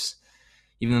Chiefs,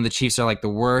 even though the Chiefs are like the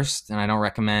worst, and I don't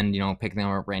recommend, picking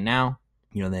them up right now.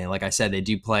 They, like I said, they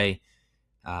do play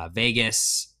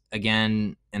Vegas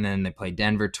again, and then they play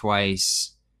Denver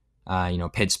twice,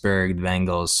 Pittsburgh, the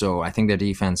Bengals. So I think their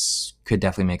defense could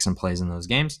definitely make some plays in those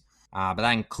games. But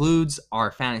that includes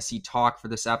our fantasy talk for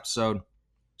this episode.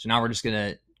 So now we're just going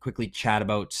to quickly chat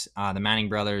about the Manning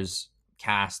brothers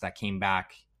cast that came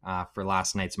back for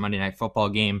last night's Monday Night Football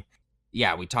game.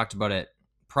 Yeah, we talked about it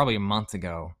probably a month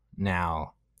ago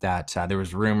now that there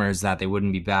was rumors that they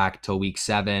wouldn't be back till week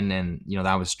 7, and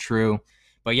that was true.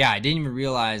 But yeah, I didn't even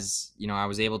realize I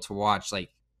was able to watch,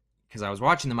 because I was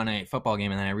watching the Monday Night Football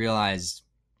game, and then I realized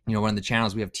one of the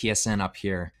channels we have, TSN up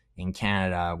here in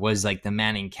Canada, was like the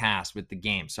Manning cast with the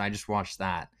game. So I just watched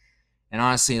that, and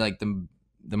honestly, like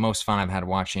the most fun I've had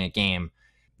watching a game.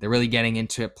 They're really getting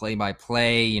into it play by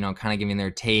play, kind of giving their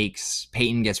takes.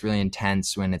 Peyton gets really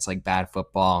intense when it's like bad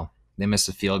football. They missed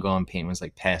a field goal and Peyton was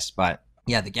like pissed. But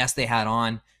yeah, the guests they had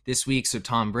on this week, so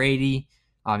Tom Brady,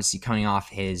 obviously coming off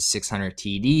his 600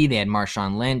 TD. They had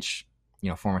Marshawn Lynch,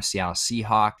 former Seattle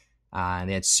Seahawk.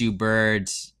 They had Sue Bird,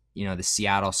 the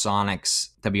Seattle Sonics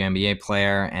WNBA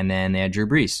player. And then they had Drew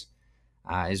Brees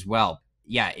as well.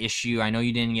 Yeah, Issue, I know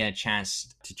you didn't get a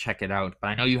chance to check it out, but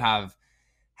I know you have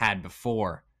had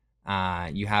before.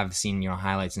 You have seen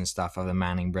highlights and stuff of the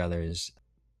Manning brothers.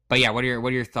 But yeah, what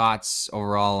are your thoughts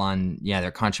overall on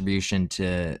their contribution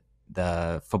to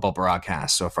the football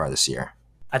broadcast so far this year?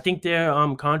 I think their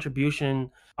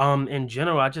contribution in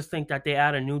general, I just think that they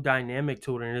add a new dynamic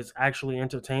to it, and it's actually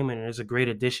entertainment, and it's a great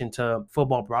addition to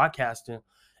football broadcasting.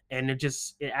 And it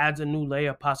adds a new layer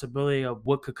of possibility of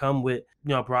what could come with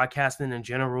broadcasting in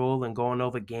general and going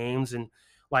over games. And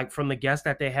like from the guests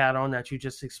that they had on that you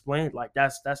just explained, like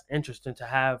that's interesting to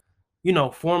have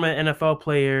former NFL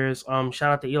players. Shout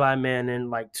out to Eli Manning,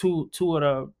 like two of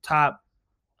the top,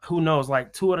 who knows,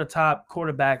 like two of the top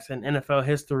quarterbacks in NFL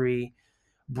history,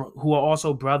 who are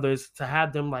also brothers, to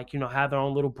have them have their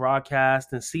own little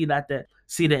broadcast and see the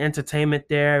entertainment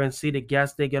there and see the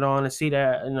guests they get on and see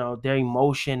their their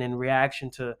emotion and reaction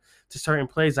to certain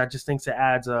plays. I just think it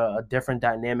adds a different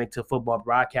dynamic to football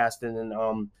broadcasting.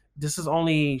 And this is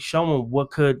only showing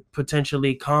what could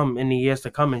potentially come in the years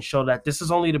to come, and show that this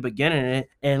is only the beginning,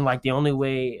 and like the only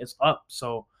way is up.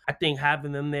 So I think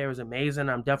having them there is amazing.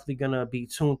 I'm definitely going to be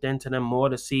tuned into them more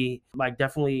to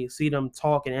definitely see them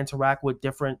talk and interact with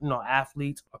different,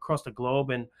 athletes across the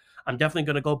globe. And I'm definitely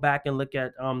going to go back and look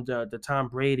at the Tom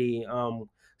Brady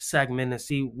segment and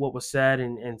see what was said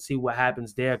and see what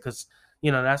happens there. Cause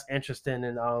that's interesting.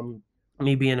 And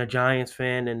me being a Giants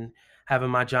fan and having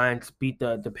my Giants beat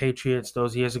the Patriots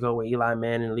those years ago with Eli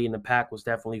Manning leading the pack was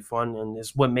definitely fun, and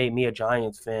it's what made me a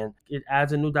Giants fan. It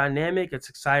adds a new dynamic. It's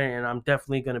exciting, and I'm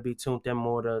definitely going to be tuned in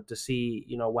more to see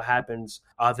what happens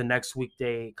the next week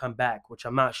they come back, which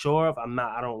I'm not sure of.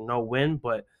 I don't know when,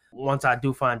 but once I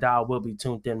do find out, I will be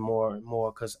tuned in more and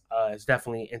more, because it's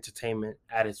definitely entertainment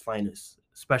at its finest,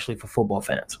 especially for football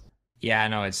fans. Yeah,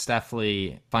 no, it's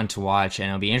definitely fun to watch, and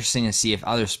it'll be interesting to see if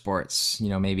other sports,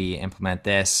 maybe implement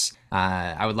this.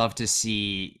 I would love to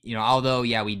see, although,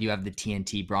 yeah, we do have the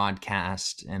TNT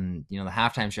broadcast and, the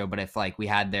halftime show, but if we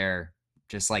had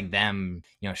just like them,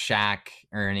 Shaq,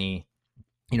 Ernie,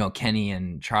 Kenny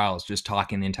and Charles just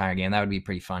talking the entire game, that would be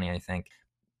pretty funny, I think.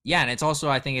 Yeah, and it's also,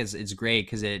 I think it's great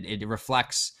because it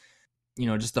reflects,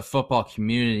 just the football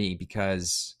community,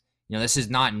 because, this is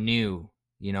not new.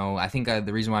 I think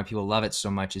the reason why people love it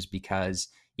so much is because,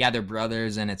 they're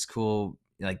brothers, and it's cool.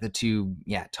 Like the two,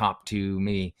 top two,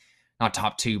 maybe not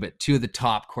top two, but two of the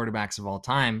top quarterbacks of all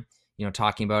time,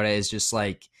 talking about it is just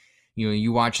like,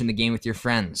 you watching the game with your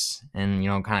friends and,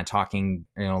 kind of talking,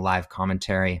 live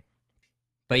commentary.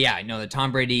 But yeah, the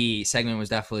Tom Brady segment was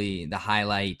definitely the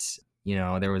highlight.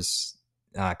 There was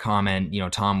comment,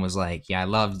 Tom was like, I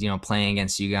loved, playing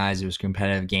against you guys. It was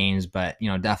competitive games, but,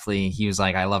 definitely he was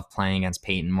like, I love playing against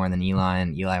Peyton more than Eli.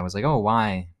 And Eli was like, oh,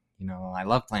 why? I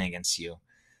love playing against you,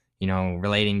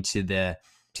 relating to the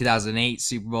 2008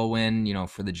 Super Bowl win,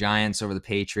 for the Giants over the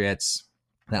Patriots,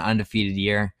 that undefeated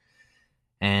year.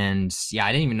 And yeah,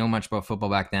 I didn't even know much about football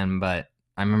back then, but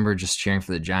I remember just cheering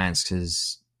for the Giants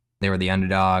because they were the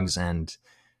underdogs, and,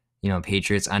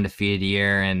 Patriots undefeated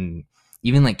year. And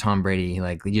even like Tom Brady,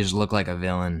 he just looked like a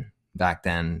villain back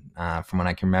then, from what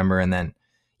I can remember. And then,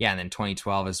 and then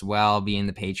 2012 as well, being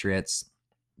the Patriots.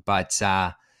 But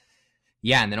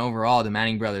and then overall, the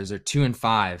Manning brothers are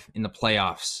 2-5 in the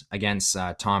playoffs against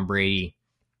Tom Brady,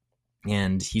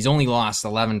 and he's only lost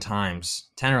 10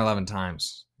 or 11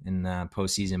 times in the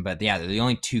postseason. But yeah, they're the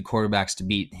only two quarterbacks to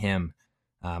beat him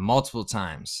multiple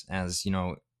times. As you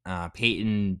know,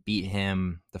 Peyton beat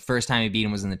him. The first time he beat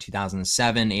him was in the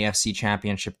 2007 AFC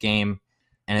Championship game.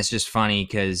 And it's just funny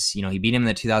because, you know, he beat him in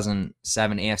the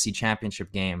 2007 AFC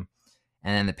Championship game.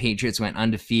 And then the Patriots went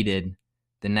undefeated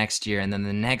the next year. And then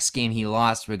the next game he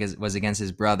lost was against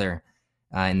his brother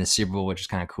in the Super Bowl, which is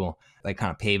kind of cool, like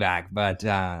kind of payback. But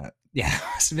yeah, it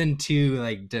must have been two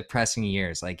like depressing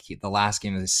years. Like the last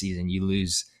game of the season, you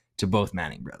lose to both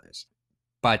Manning brothers.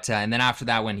 But and then after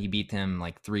that, when he beat him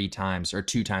like 3 times or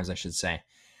 2 times, I should say,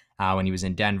 when he was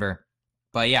in Denver.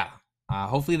 But yeah,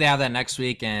 hopefully they have that next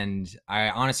week. And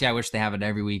I wish they have it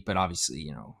every week. But obviously,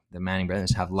 you know, the Manning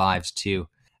brothers have lives too.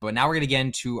 But now we're going to get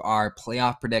into our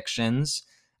playoff predictions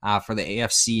for the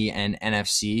AFC and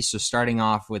NFC. So starting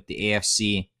off with the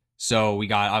AFC. So we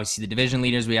got obviously the division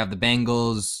leaders. We have the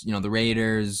Bengals, you know, the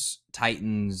Raiders,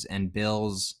 Titans, and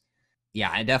Bills. Yeah,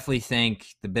 I definitely think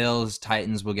the Bills,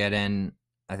 Titans will get in.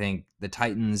 I think the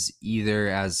Titans either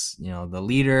as, you know, the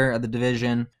leader of the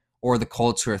division or the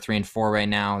Colts, who are 3-4 right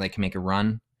now, they can make a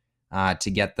run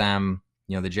to get them.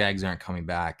 You know, the Jags aren't coming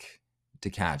back to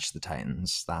catch the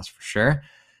Titans, that's for sure.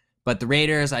 But the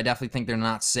Raiders, I definitely think they're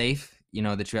not safe. You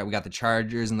know, we got the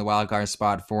Chargers in the wild card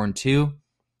spot 4-2.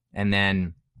 And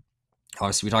then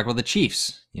obviously we talked about the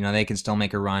Chiefs. You know, they can still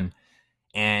make a run.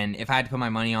 And if I had to put my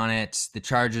money on it, the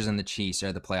Chargers and the Chiefs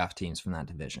are the playoff teams from that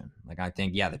division. Like, I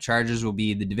think, yeah, the Chargers will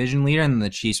be the division leader and the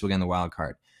Chiefs will get in the wild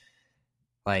card.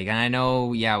 Like, and I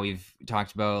know, yeah, we've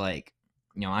talked about, like,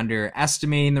 you know,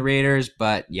 underestimating the Raiders,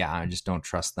 but yeah, I just don't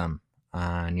trust them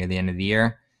near the end of the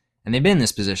year. And they've been in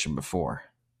this position before,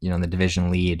 you know, the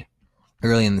division lead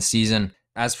early in the season.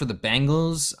 As for the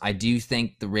Bengals, I do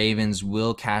think the Ravens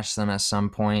will catch them at some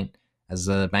point, as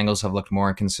the Bengals have looked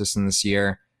more consistent this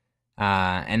year.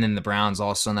 And then the Browns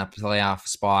also in that playoff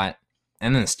spot.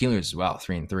 And then the Steelers as well,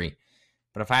 3-3.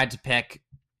 But if I had to pick,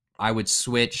 I would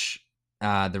switch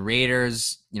the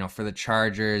Raiders, you know, for the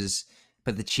Chargers,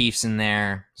 put the Chiefs in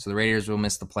there. So the Raiders will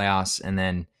miss the playoffs, and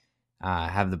then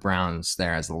have the Browns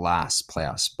there as the last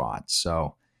playoff spot.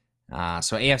 So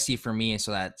AFC for me,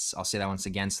 so I'll say that once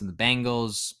again. So the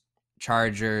Bengals,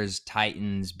 Chargers,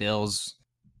 Titans, Bills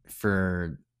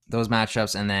for those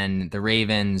matchups, and then the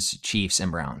Ravens, Chiefs, and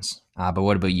Browns. But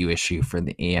what about you, Issue, for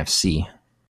the AFC?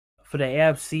 For the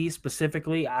AFC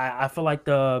specifically, I feel like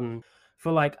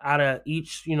out of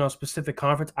each, you know, specific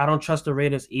conference, I don't trust the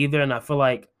Raiders either, and I feel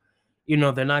like, you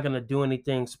know, they're not going to do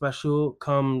anything special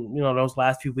come, you know, those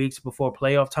last few weeks before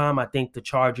playoff time. I think the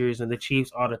Chargers and the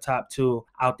Chiefs are the top two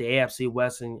out the AFC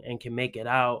West and can make it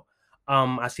out.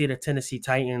 I see the Tennessee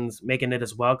Titans making it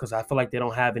as well because I feel like they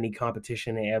don't have any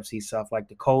competition in the AFC South like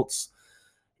the Colts.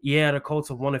 Yeah, the Colts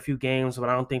have won a few games, but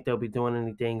I don't think they'll be doing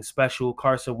anything special.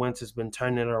 Carson Wentz has been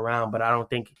turning it around, but I don't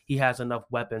think he has enough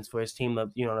weapons for his team to,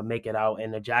 you know, to make it out.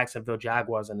 And the Jacksonville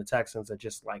Jaguars and the Texans are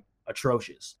just like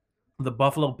atrocious. The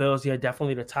Buffalo Bills, yeah,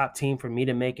 definitely the top team for me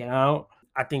to make it out.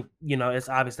 I think, you know, it's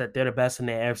obvious that they're the best in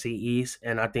the AFC East,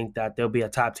 and I think that they'll be a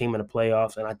top team in the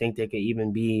playoffs, and I think they could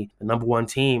even be the number one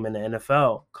team in the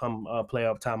NFL come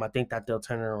playoff time. I think that they'll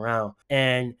turn it around.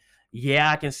 And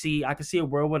yeah, I can see a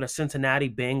world where the Cincinnati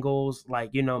Bengals,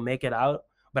 like, you know, make it out,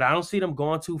 but I don't see them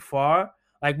going too far.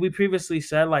 Like we previously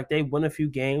said, like they win a few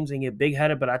games and get big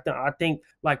headed, but I think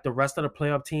like the rest of the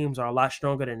playoff teams are a lot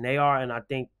stronger than they are, and I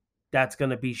think that's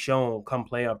going to be shown come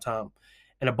playoff time.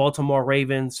 And the Baltimore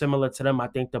Ravens, similar to them, I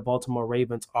think the Baltimore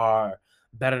Ravens are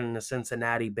better than the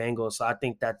Cincinnati Bengals. So I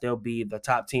think that they'll be the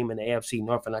top team in the AFC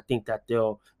North, and I think that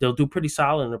they'll do pretty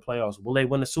solid in the playoffs. Will they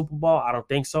win the Super Bowl? I don't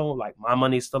think so. Like my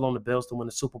money is still on the Bills to win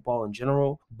the Super Bowl in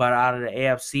general. But out of the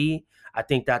AFC, I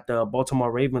think that the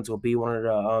Baltimore Ravens will be one of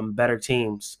the better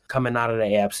teams coming out of the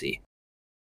AFC.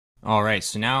 All right,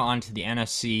 so now on to the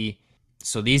NFC.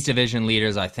 So these division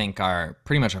leaders, I think, are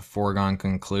pretty much a foregone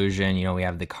conclusion. You know, we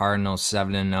have the Cardinals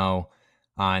 7-0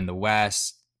 in the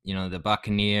West. You know, the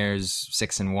Buccaneers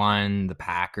 6-1, the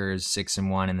Packers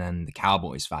 6-1, and then the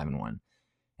Cowboys 5-1.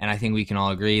 And I think we can all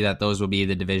agree that those will be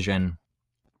the division,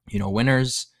 you know,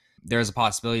 winners. There's a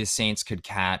possibility the Saints could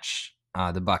catch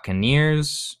the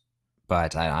Buccaneers,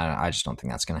 but I just don't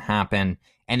think that's going to happen.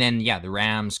 And then, yeah, the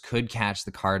Rams could catch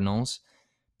the Cardinals.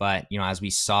 But, you know, as we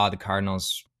saw the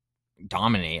Cardinals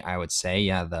dominate, I would say,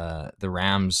 yeah, the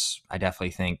Rams, I definitely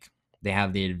think they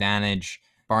have the advantage,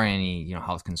 barring any, you know,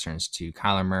 health concerns to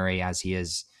Kyler Murray as he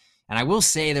is. And I will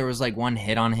say there was like one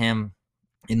hit on him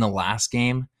in the last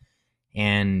game,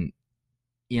 and,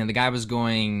 you know, the guy was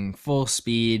going full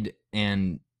speed,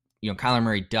 and, you know, Kyler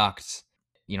Murray ducked.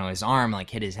 You know, his arm like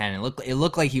hit his head, and it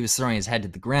looked like he was throwing his head to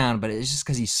the ground, but it's just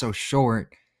because he's so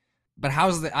short. But I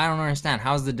don't understand.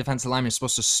 How's the defensive lineman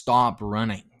supposed to stop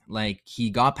running? Like,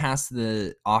 he got past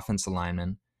the offensive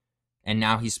lineman and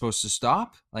now he's supposed to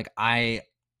stop? Like, I'm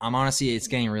honestly, it's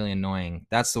getting really annoying.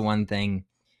 That's the one thing.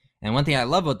 And one thing I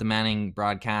love about the Manning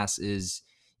broadcast is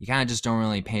you kind of just don't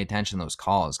really pay attention to those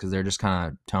calls because they're just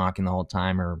kind of talking the whole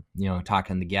time, or,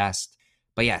 talking to the guest.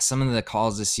 But yeah, some of the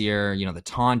calls this year, the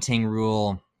taunting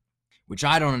rule, which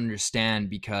I don't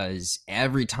understand, because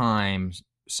every time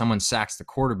someone sacks the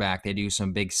quarterback, they do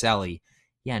some big selly.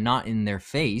 Yeah, not in their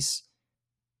face.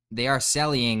 They are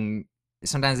selling.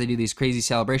 Sometimes they do these crazy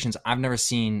celebrations. I've never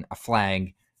seen a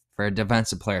flag for a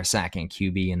defensive player sacking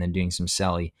QB and then doing some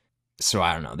selly. So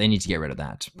I don't know. They need to get rid of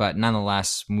that. But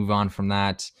nonetheless, move on from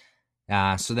that.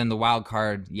 So then the wild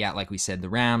card, yeah, like we said, the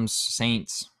Rams,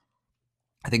 Saints,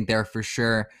 I think they're for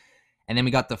sure. And then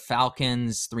we got the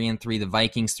Falcons 3-3, the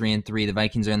Vikings 3-3. The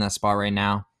Vikings are in that spot right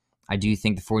now. I do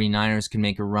think the 49ers can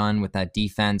make a run with that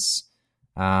defense.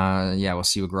 Yeah, we'll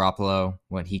see with Garoppolo,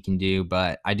 what he can do.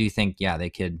 But I do think, yeah,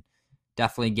 they could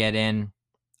definitely get in.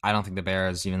 I don't think the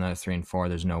Bears, even though they're 3-4,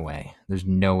 there's no way. There's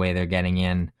no way they're getting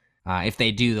in. If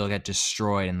they do, they'll get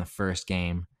destroyed in the first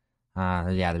game.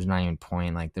 Yeah, there's not even a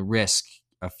point. Like, the risk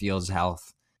of Fields'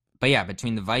 health. But yeah,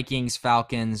 between the Vikings,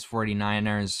 Falcons,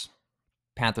 49ers,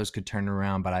 Panthers could turn it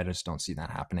around, but I just don't see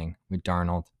that happening with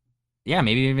Darnold. Yeah,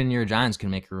 maybe even your Giants can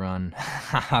make a run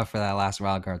for that last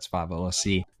wild card spot, but we'll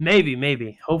see.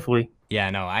 Maybe, hopefully.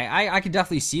 Yeah, no, I could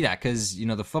definitely see that, because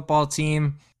the football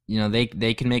team,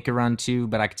 they can make a run too,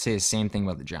 but I could say the same thing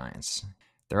about the Giants.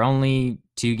 They're only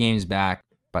 2 games back,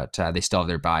 but they still have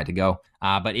their bye to go.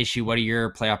 But Issue, what are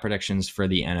your playoff predictions for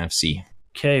the NFC?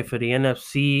 Okay, for the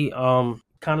NFC,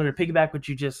 kind of to piggyback what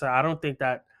you just said, I don't think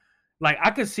that, like, I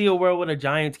could see a world where the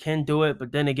Giants can do it,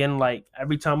 but then again, like,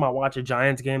 every time I watch a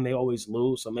Giants game, they always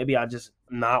lose. So maybe I just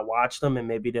not watch them, and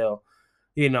maybe they'll,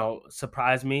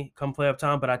 surprise me come playoff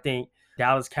time. But I think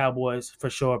Dallas Cowboys for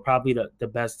sure probably the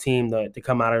best team to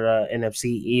come out of the NFC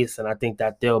East, and I think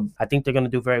they're going to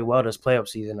do very well this playoff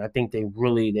season. I think they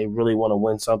really want to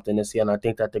win something this year, and I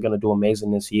think that they're going to do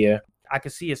amazing this year. I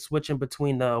could see it switching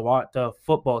between the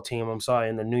football team,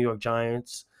 and the New York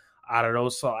Giants. Out of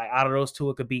those two,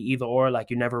 it could be either or. Like,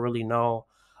 you never really know.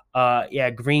 Yeah,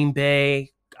 Green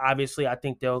Bay. Obviously, I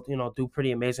think they'll do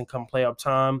pretty amazing come playoff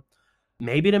time.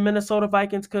 Maybe the Minnesota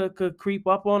Vikings could creep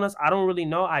up on us. I don't really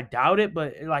know. I doubt it,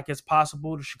 but like, it's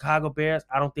possible. The Chicago Bears,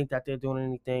 I don't think that they're doing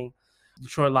anything.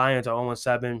 Detroit Lions are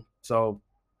 0-7, so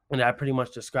that pretty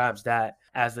much describes that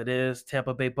as it is.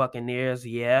 Tampa Bay Buccaneers,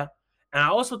 yeah. And I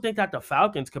also think that the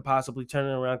Falcons could possibly turn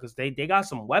it around, because they got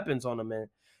some weapons on them, man.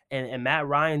 And Matt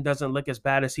Ryan doesn't look as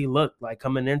bad as he looked like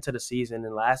coming into the season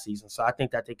and last season. So I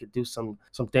think that they could do some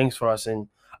things for us. And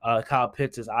Kyle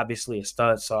Pitts is obviously a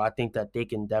stud, so I think that they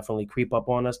can definitely creep up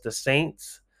on us. The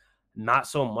Saints, not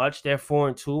so much. They're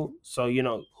 4-2, so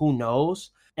who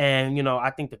knows. And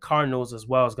I think the Cardinals as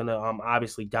well is gonna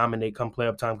obviously dominate come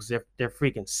playoff time, because they're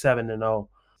freaking 7-0.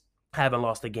 Haven't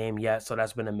lost a game yet, so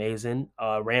that's been amazing.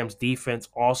 Rams defense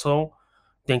also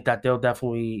think that they'll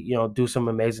definitely, do some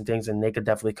amazing things, and they could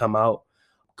definitely come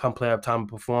playoff time and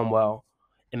perform well.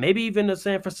 And maybe even the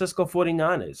San Francisco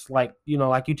 49ers. Like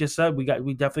you just said, we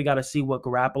definitely got to see what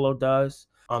Garoppolo does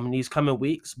in these coming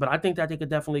weeks. But I think that they could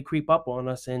definitely creep up on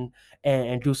us and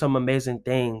do some amazing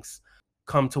things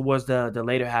come towards the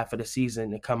later half of the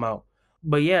season and come out.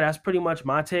 But yeah, that's pretty much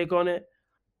my take on it.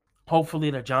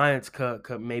 Hopefully the Giants could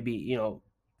maybe,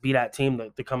 be that team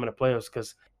to come in the playoffs,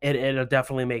 because it'll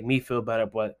definitely make me feel better,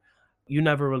 but you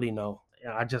never really know.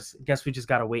 I just guess we just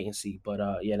gotta wait and see. But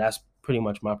yeah, that's pretty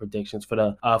much my predictions for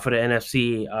the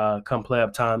NFC come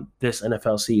playoff time this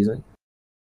NFL season.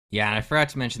 Yeah, and I forgot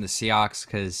to mention the Seahawks,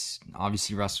 because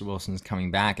obviously Russell Wilson's coming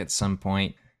back at some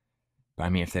point. But I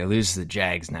mean, if they lose to the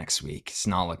Jags next week, it's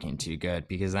not looking too good,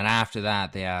 because then after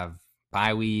that they have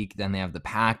bye week, then they have the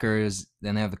Packers,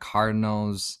 then they have the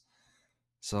Cardinals.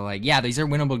 So, like, yeah, these are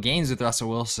winnable games with Russell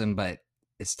Wilson, but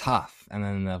it's tough. And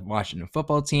then the Washington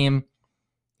football team,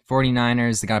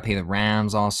 49ers, they got to play the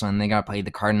Rams also, and they got to play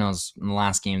the Cardinals in the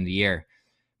last game of the year.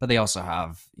 But they also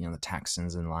have, the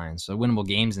Texans and Lions. So winnable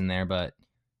games in there, but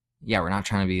yeah, we're not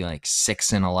trying to be like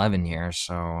 6-11 here.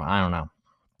 So I don't know.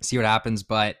 See what happens.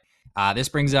 But this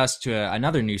brings us to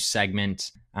another new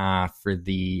segment for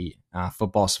the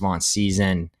football savant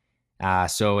season.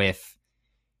 So if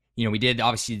we did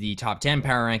obviously the top 10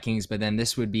 power rankings, but then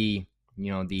this would be,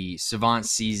 the savant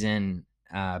season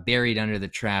buried under the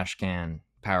trash can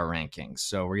power rankings.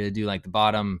 So we're going to do like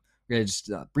we're going to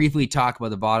just briefly talk about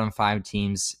the bottom 5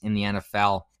 teams in the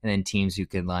NFL, and then teams who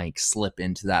could like slip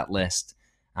into that list.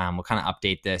 We'll kind of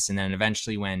update this. And then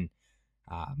eventually when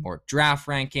More draft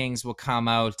rankings will come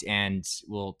out, and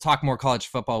we'll talk more college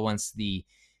football once the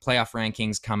playoff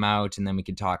rankings come out, and then we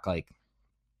can talk like,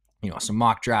 some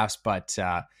mock drafts. But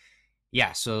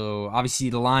yeah, so obviously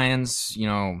the Lions,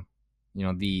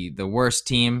 the worst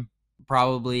team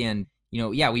probably, and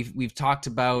yeah, we've talked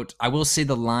about. I will say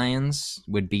the Lions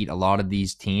would beat a lot of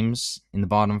these teams in the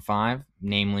bottom five,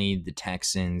 namely the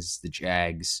Texans, the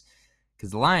Jags,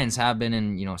 because the Lions have been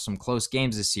in some close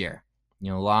games this year.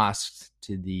 Lost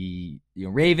to the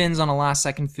Ravens on a last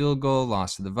second field goal,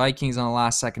 lost to the Vikings on a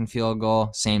last second field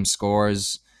goal, same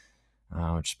scores,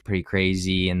 which is pretty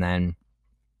crazy, and then.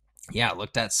 Yeah,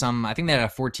 looked at I think they had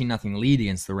a 14-0 lead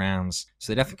against the Rams,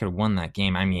 so they definitely could have won that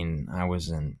game. I mean, I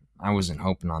wasn't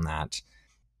hoping on that.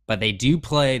 But they do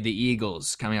play the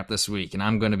Eagles coming up this week, and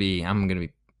I'm gonna be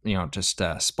just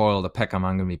spoiled to pick them.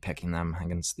 I'm gonna be picking them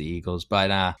against the Eagles.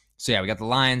 But so yeah, we got the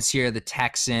Lions here, the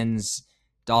Texans,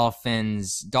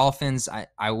 Dolphins. Dolphins,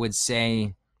 I would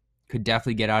say could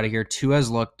definitely get out of here. Tua's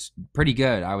looked pretty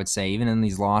good, I would say, even in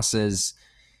these losses.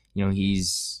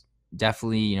 He's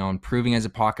definitely, improving as a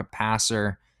pocket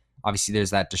passer. Obviously,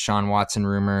 there's that Deshaun Watson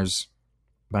rumors,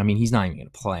 but I mean, he's not even going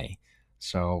to play.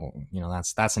 So,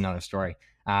 that's another story.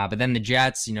 But then the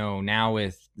Jets, now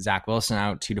with Zach Wilson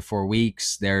out 2 to 4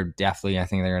 weeks, they're definitely, I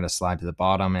think they're going to slide to the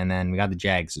bottom. And then we got the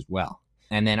Jags as well.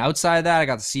 And then outside of that, I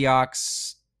got the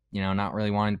Seahawks, not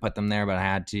really wanting to put them there, but I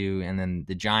had to. And then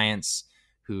the Giants,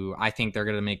 who I think they're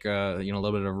going to make a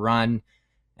little bit of a run.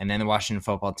 And then the Washington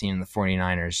football team, the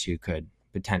 49ers, who could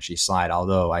potentially slide,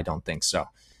 although I don't think so.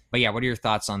 But yeah, what are your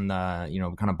thoughts on the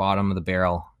kind of bottom of the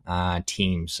barrel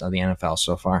teams of the NFL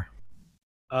so far?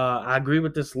 I agree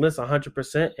with this list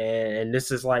 100%, and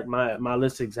this is like my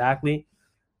list exactly.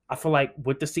 I feel like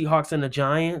with the Seahawks and the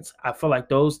Giants, I feel like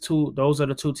those are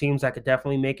the two teams that could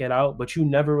definitely make it out, but you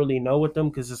never really know with them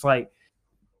because it's like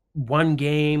one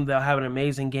game they'll have an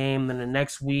amazing game, then the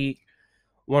next week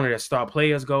one of their star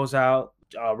players goes out.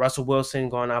 Russell Wilson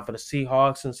going out for the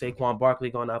Seahawks and Saquon Barkley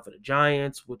going out for the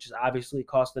Giants, which is obviously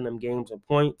costing them games and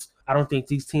points. I don't think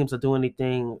these teams are doing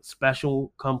anything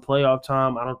special come playoff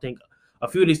time. I don't think a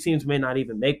few of these teams may not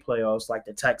even make playoffs, like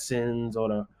the Texans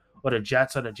or the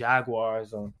Jets or the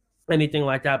Jaguars or anything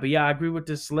like that. But yeah, I agree with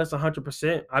this list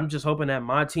 100%. I'm just hoping that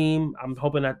I'm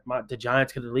hoping that the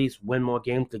Giants could at least win more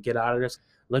games to get out of this.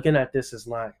 Looking at this is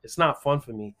it's not fun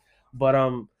for me. But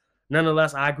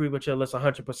nonetheless, I agree with your list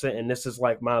 100%, and this is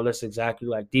like my list exactly.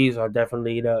 Like these are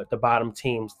definitely the bottom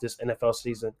teams this NFL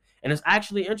season, and it's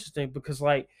actually interesting because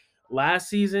like last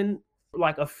season,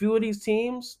 like a few of these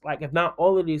teams, like if not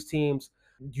all of these teams,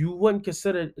 you wouldn't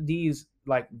consider these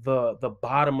like the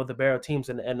bottom of the barrel teams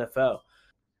in the NFL.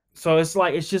 So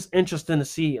it's just interesting to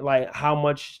see like how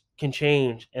much can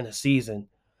change in a season.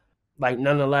 Like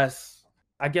nonetheless,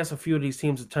 I guess a few of these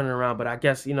teams are turning around, but I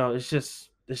guess it's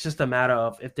just a matter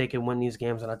of if they can win these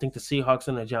games. And I think the Seahawks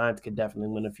and the Giants could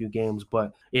definitely win a few games.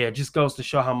 But yeah, it just goes to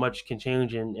show how much can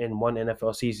change in one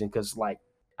NFL season. Because like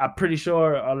I'm pretty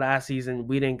sure last season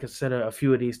we didn't consider a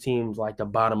few of these teams like the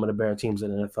bottom of the barrel teams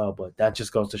in the NFL. But that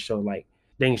just goes to show like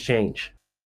things change.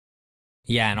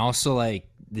 Yeah, and also like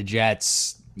the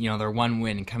Jets, their one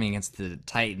win coming against the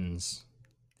Titans.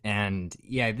 And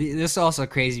yeah, this is also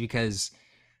crazy because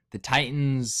the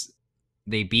Titans,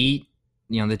 they beat,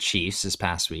 the Chiefs this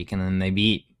past week, and then they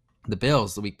beat the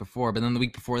Bills the week before. But then the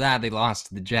week before that, they lost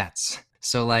to the Jets.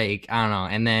 So like, I don't know.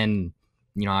 And then,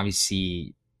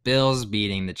 obviously Bills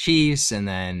beating the Chiefs and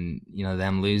then,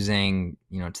 them losing,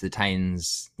 to the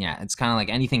Titans. Yeah, it's kind of like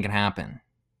anything can happen,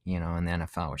 in the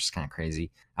NFL, which is kind of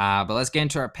crazy. But let's get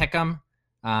into our pick'em.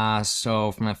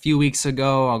 So from a few weeks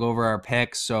ago, I'll go over our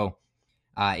picks. So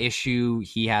Issue,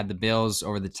 he had the Bills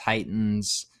over the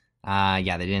Titans.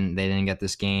 Yeah, they didn't get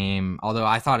this game, although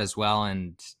I thought as well.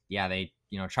 And yeah, they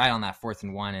tried on that 4th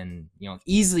and 1 and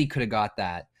easily could have got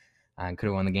that and could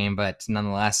have won the game, but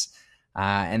nonetheless.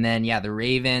 And then yeah, the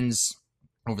Ravens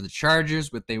over the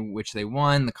Chargers, which they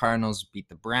won. The Cardinals beat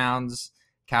the Browns.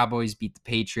 Cowboys beat the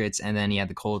Patriots, and then you had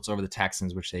the Colts over the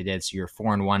Texans, which they did. So you're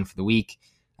 4-1 for the week,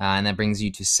 and that brings you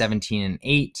to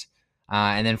 17-8.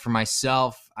 And then for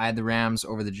myself, I had the Rams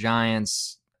over the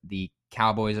Giants, the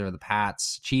Cowboys over the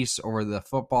Pats, Chiefs over the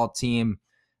football team,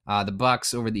 the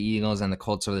Bucks over the Eagles, and the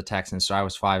Colts over the Texans. So I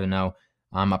was 5-0.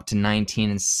 I'm up to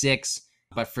 19-6.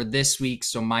 But for this week,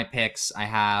 so my picks, I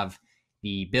have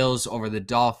the Bills over the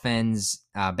Dolphins,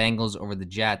 Bengals over the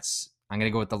Jets. I'm going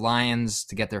to go with the Lions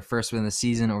to get their first win of the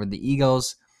season over the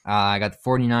Eagles. I got the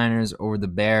 49ers over the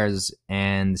Bears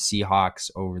and the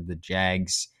Seahawks over the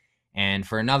Jags. And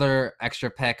for another extra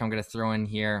pick, I'm going to throw in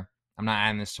here. I'm not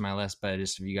adding this to my list, but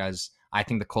just for you guys, I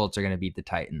think the Colts are going to beat the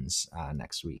Titans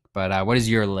next week. But what is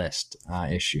your list,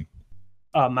 Issue?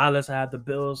 My list, I have the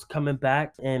Bills coming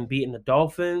back and beating the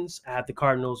Dolphins. I have the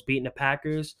Cardinals beating the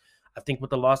Packers. I think with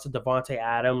the loss of Devontae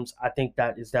Adams, I think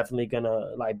that is definitely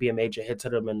gonna like be a major hit to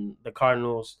them. And the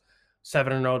Cardinals,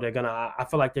 7-0, they're gonna. I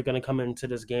feel like they're gonna come into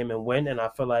this game and win. And I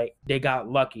feel like they got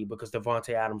lucky because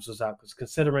Devontae Adams was out. Because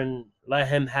considering let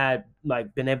him had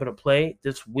like been able to play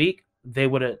this week, they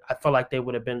would have. I feel like they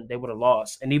would have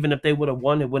lost. And even if they would have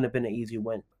won, it wouldn't have been an easy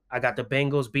win. I got the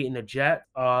Bengals beating the Jets,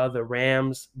 the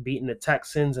Rams beating the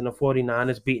Texans, and the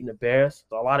 49ers beating the Bears.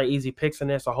 So a lot of easy picks in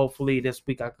there. So hopefully this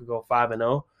week I could go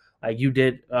 5-0 like you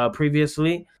did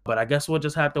previously. But I guess we'll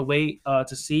just have to wait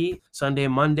to see Sunday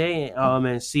and Monday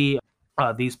and see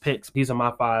these picks. These are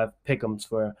my 5 pick'ems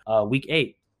for Week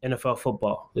 8 NFL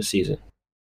football this season.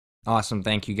 Awesome.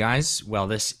 Thank you, guys. Well,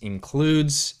 this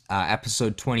includes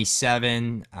episode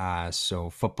 27, so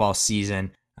football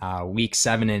season, week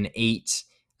 7 and 8.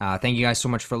 Thank you guys so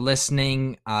much for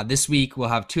listening. This week we'll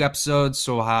have 2 episodes,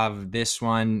 so we'll have this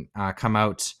one come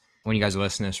out when you guys are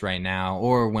listening to this right now,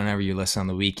 or whenever you listen on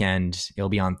the weekend. It'll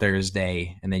be on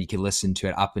Thursday, and then you can listen to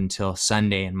it up until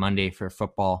Sunday and Monday for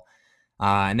football,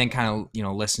 and then kind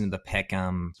of listen to the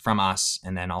pick'em from us,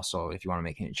 and then also if you want to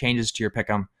make any changes to your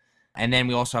pick'em. And then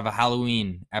we also have a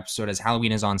Halloween episode, as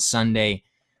Halloween is on Sunday.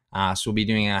 So we'll be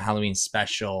doing a Halloween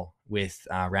special with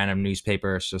Random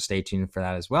Newspaper, so stay tuned for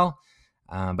that as well.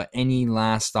 But any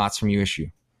last thoughts from you, Issue?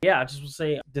 Yeah, I just would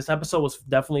say this episode was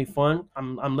definitely fun.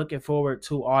 I'm looking forward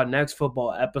to our next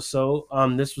football episode.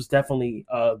 This was definitely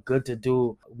good to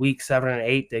do week 7 and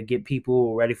 8 to get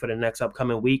people ready for the next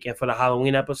upcoming week. And for the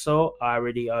Halloween episode, I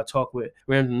already talked with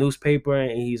Random Newspaper,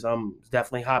 and he's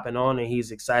definitely hopping on, and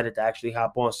he's excited to actually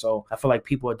hop on. So I feel like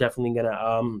people are definitely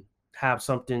gonna have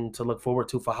something to look forward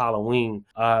to for Halloween.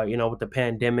 With the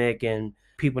pandemic and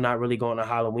people not really going to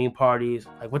Halloween parties,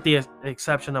 like with the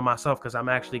exception of myself, because I'm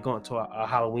actually going to a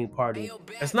Halloween party.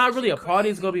 It's not really a party,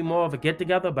 it's going to be more of a get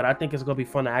together, but I think it's going to be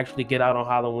fun to actually get out on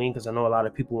Halloween, because I know a lot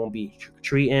of people won't be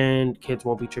trick-or-treating, kids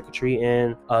won't be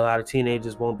trick-or-treating, a lot of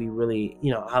teenagers won't be really,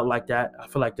 out like that. I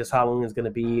feel like this Halloween is going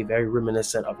to be very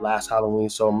reminiscent of last Halloween,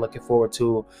 so I'm looking forward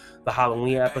to the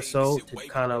Halloween episode to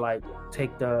kind of like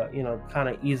take the, kind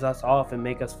of ease us off and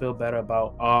make us feel better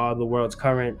about the world's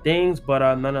current things. But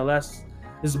nonetheless,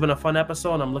 this has been a fun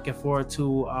episode, and I'm looking forward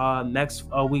to next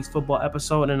week's football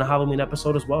episode and the Halloween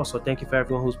episode as well. So thank you for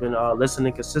everyone who's been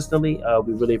listening consistently.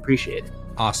 We really appreciate it.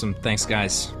 Awesome. Thanks,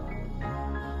 guys.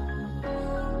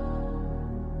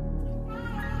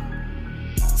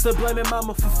 Still blaming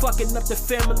mama for fucking up the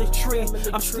family tree.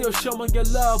 I'm still showing your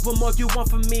love. What more you want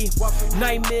from me?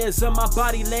 Nightmares of my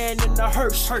body laying in the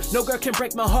hearse. No girl can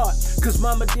break my heart, cause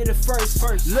mama did it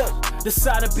first. Look,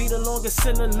 decide to be the longest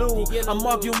in the loop. I'm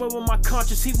arguing with my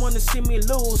conscience, he wanna see me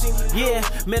lose. Yeah,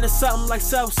 man, it's something like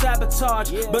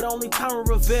self-sabotage, but only time will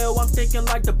reveal. I'm thinking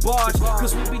like the barge,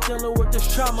 cause we be dealing with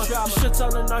this trauma. This shit's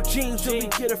all in our genes, and we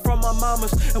get it from our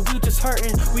mamas. And we just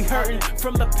hurting, we hurting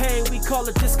from the pain, we call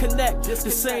it disconnect. The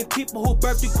same people who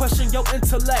birthed you question your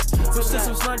intellect. But since it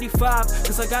was 95,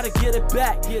 cause I gotta get it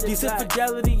back. These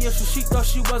infidelity issues, she thought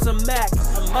she was a Mac.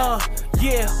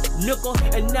 Yeah, nickel,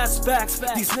 and that's facts.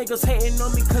 These niggas hating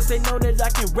on me cause they know that I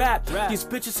can rap. These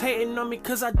bitches hating on me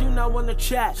cause I do not wanna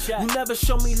chat. You never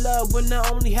show me love when I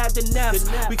only had the naps.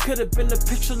 We could've been a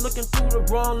picture looking through the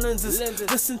wrong lenses.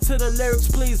 Listen to the lyrics,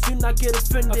 please do not get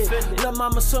offended. Love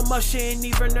mama so much she ain't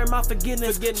even earn my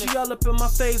forgiveness. She all up in my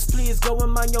face, please go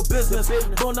and mind your business.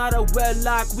 Born out of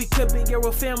wedlock, we could be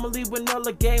your family when all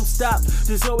the games stop.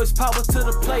 There's always power to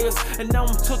the players, and now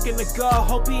I'm talking to God,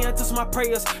 hope he answers my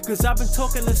prayers. Cause I've been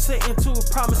talking to Satan too,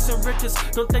 promising riches.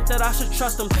 Don't think that I should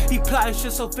trust him, he plotting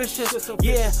shit so vicious.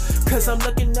 Yeah, cause I'm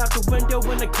looking out the window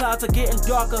when the clouds are getting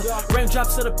darker.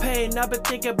 Raindrops of the pain, I've been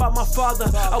thinking about my father.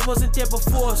 I wasn't there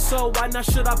before, so why not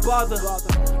should I bother?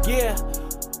 Yeah,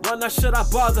 why not should I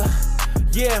bother?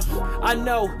 Yeah, I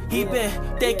know he been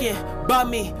thinking about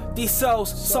me. These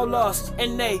souls so lost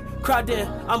and they cried in.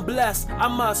 I'm blessed, I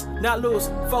must not lose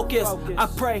focus. I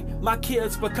pray my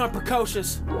kids become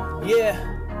precocious. Yeah,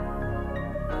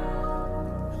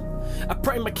 I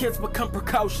pray my kids become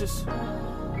precocious.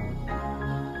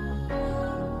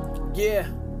 Yeah,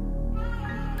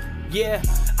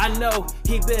 I know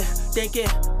he been thinking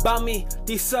about me.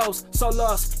 These souls so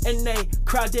lost and they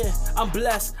cried in. I'm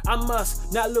blessed, I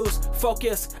must not lose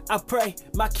focus. I pray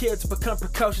my kids become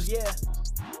precocious. Yeah.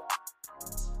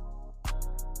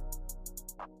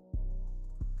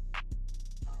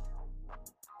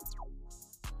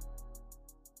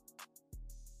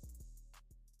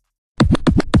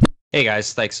 Hey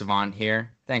guys, Thanks Savant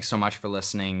here. Thanks so much for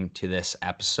listening to this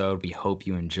episode. We hope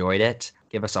you enjoyed it.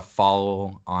 Give us a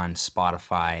follow on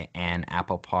Spotify and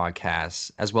Apple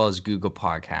Podcasts, as well as Google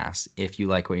Podcasts if you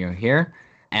like what you hear.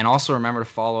 And also remember to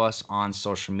follow us on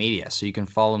social media. So you can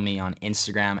follow me on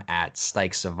Instagram at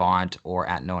StikeSavant or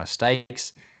at Noah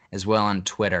Stikes, as well on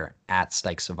Twitter at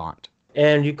StikeSavant.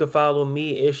 And you can follow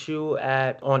me, Issue,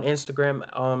 at on Instagram.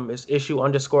 It's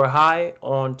issue_high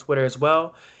on Twitter as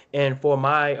well. And for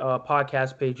my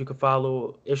podcast page, you can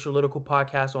follow Issue Lyrical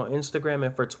Podcast on Instagram.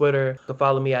 And for Twitter, you can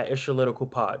follow me at Issue Lyrical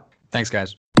Pod. Thanks,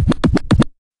 guys.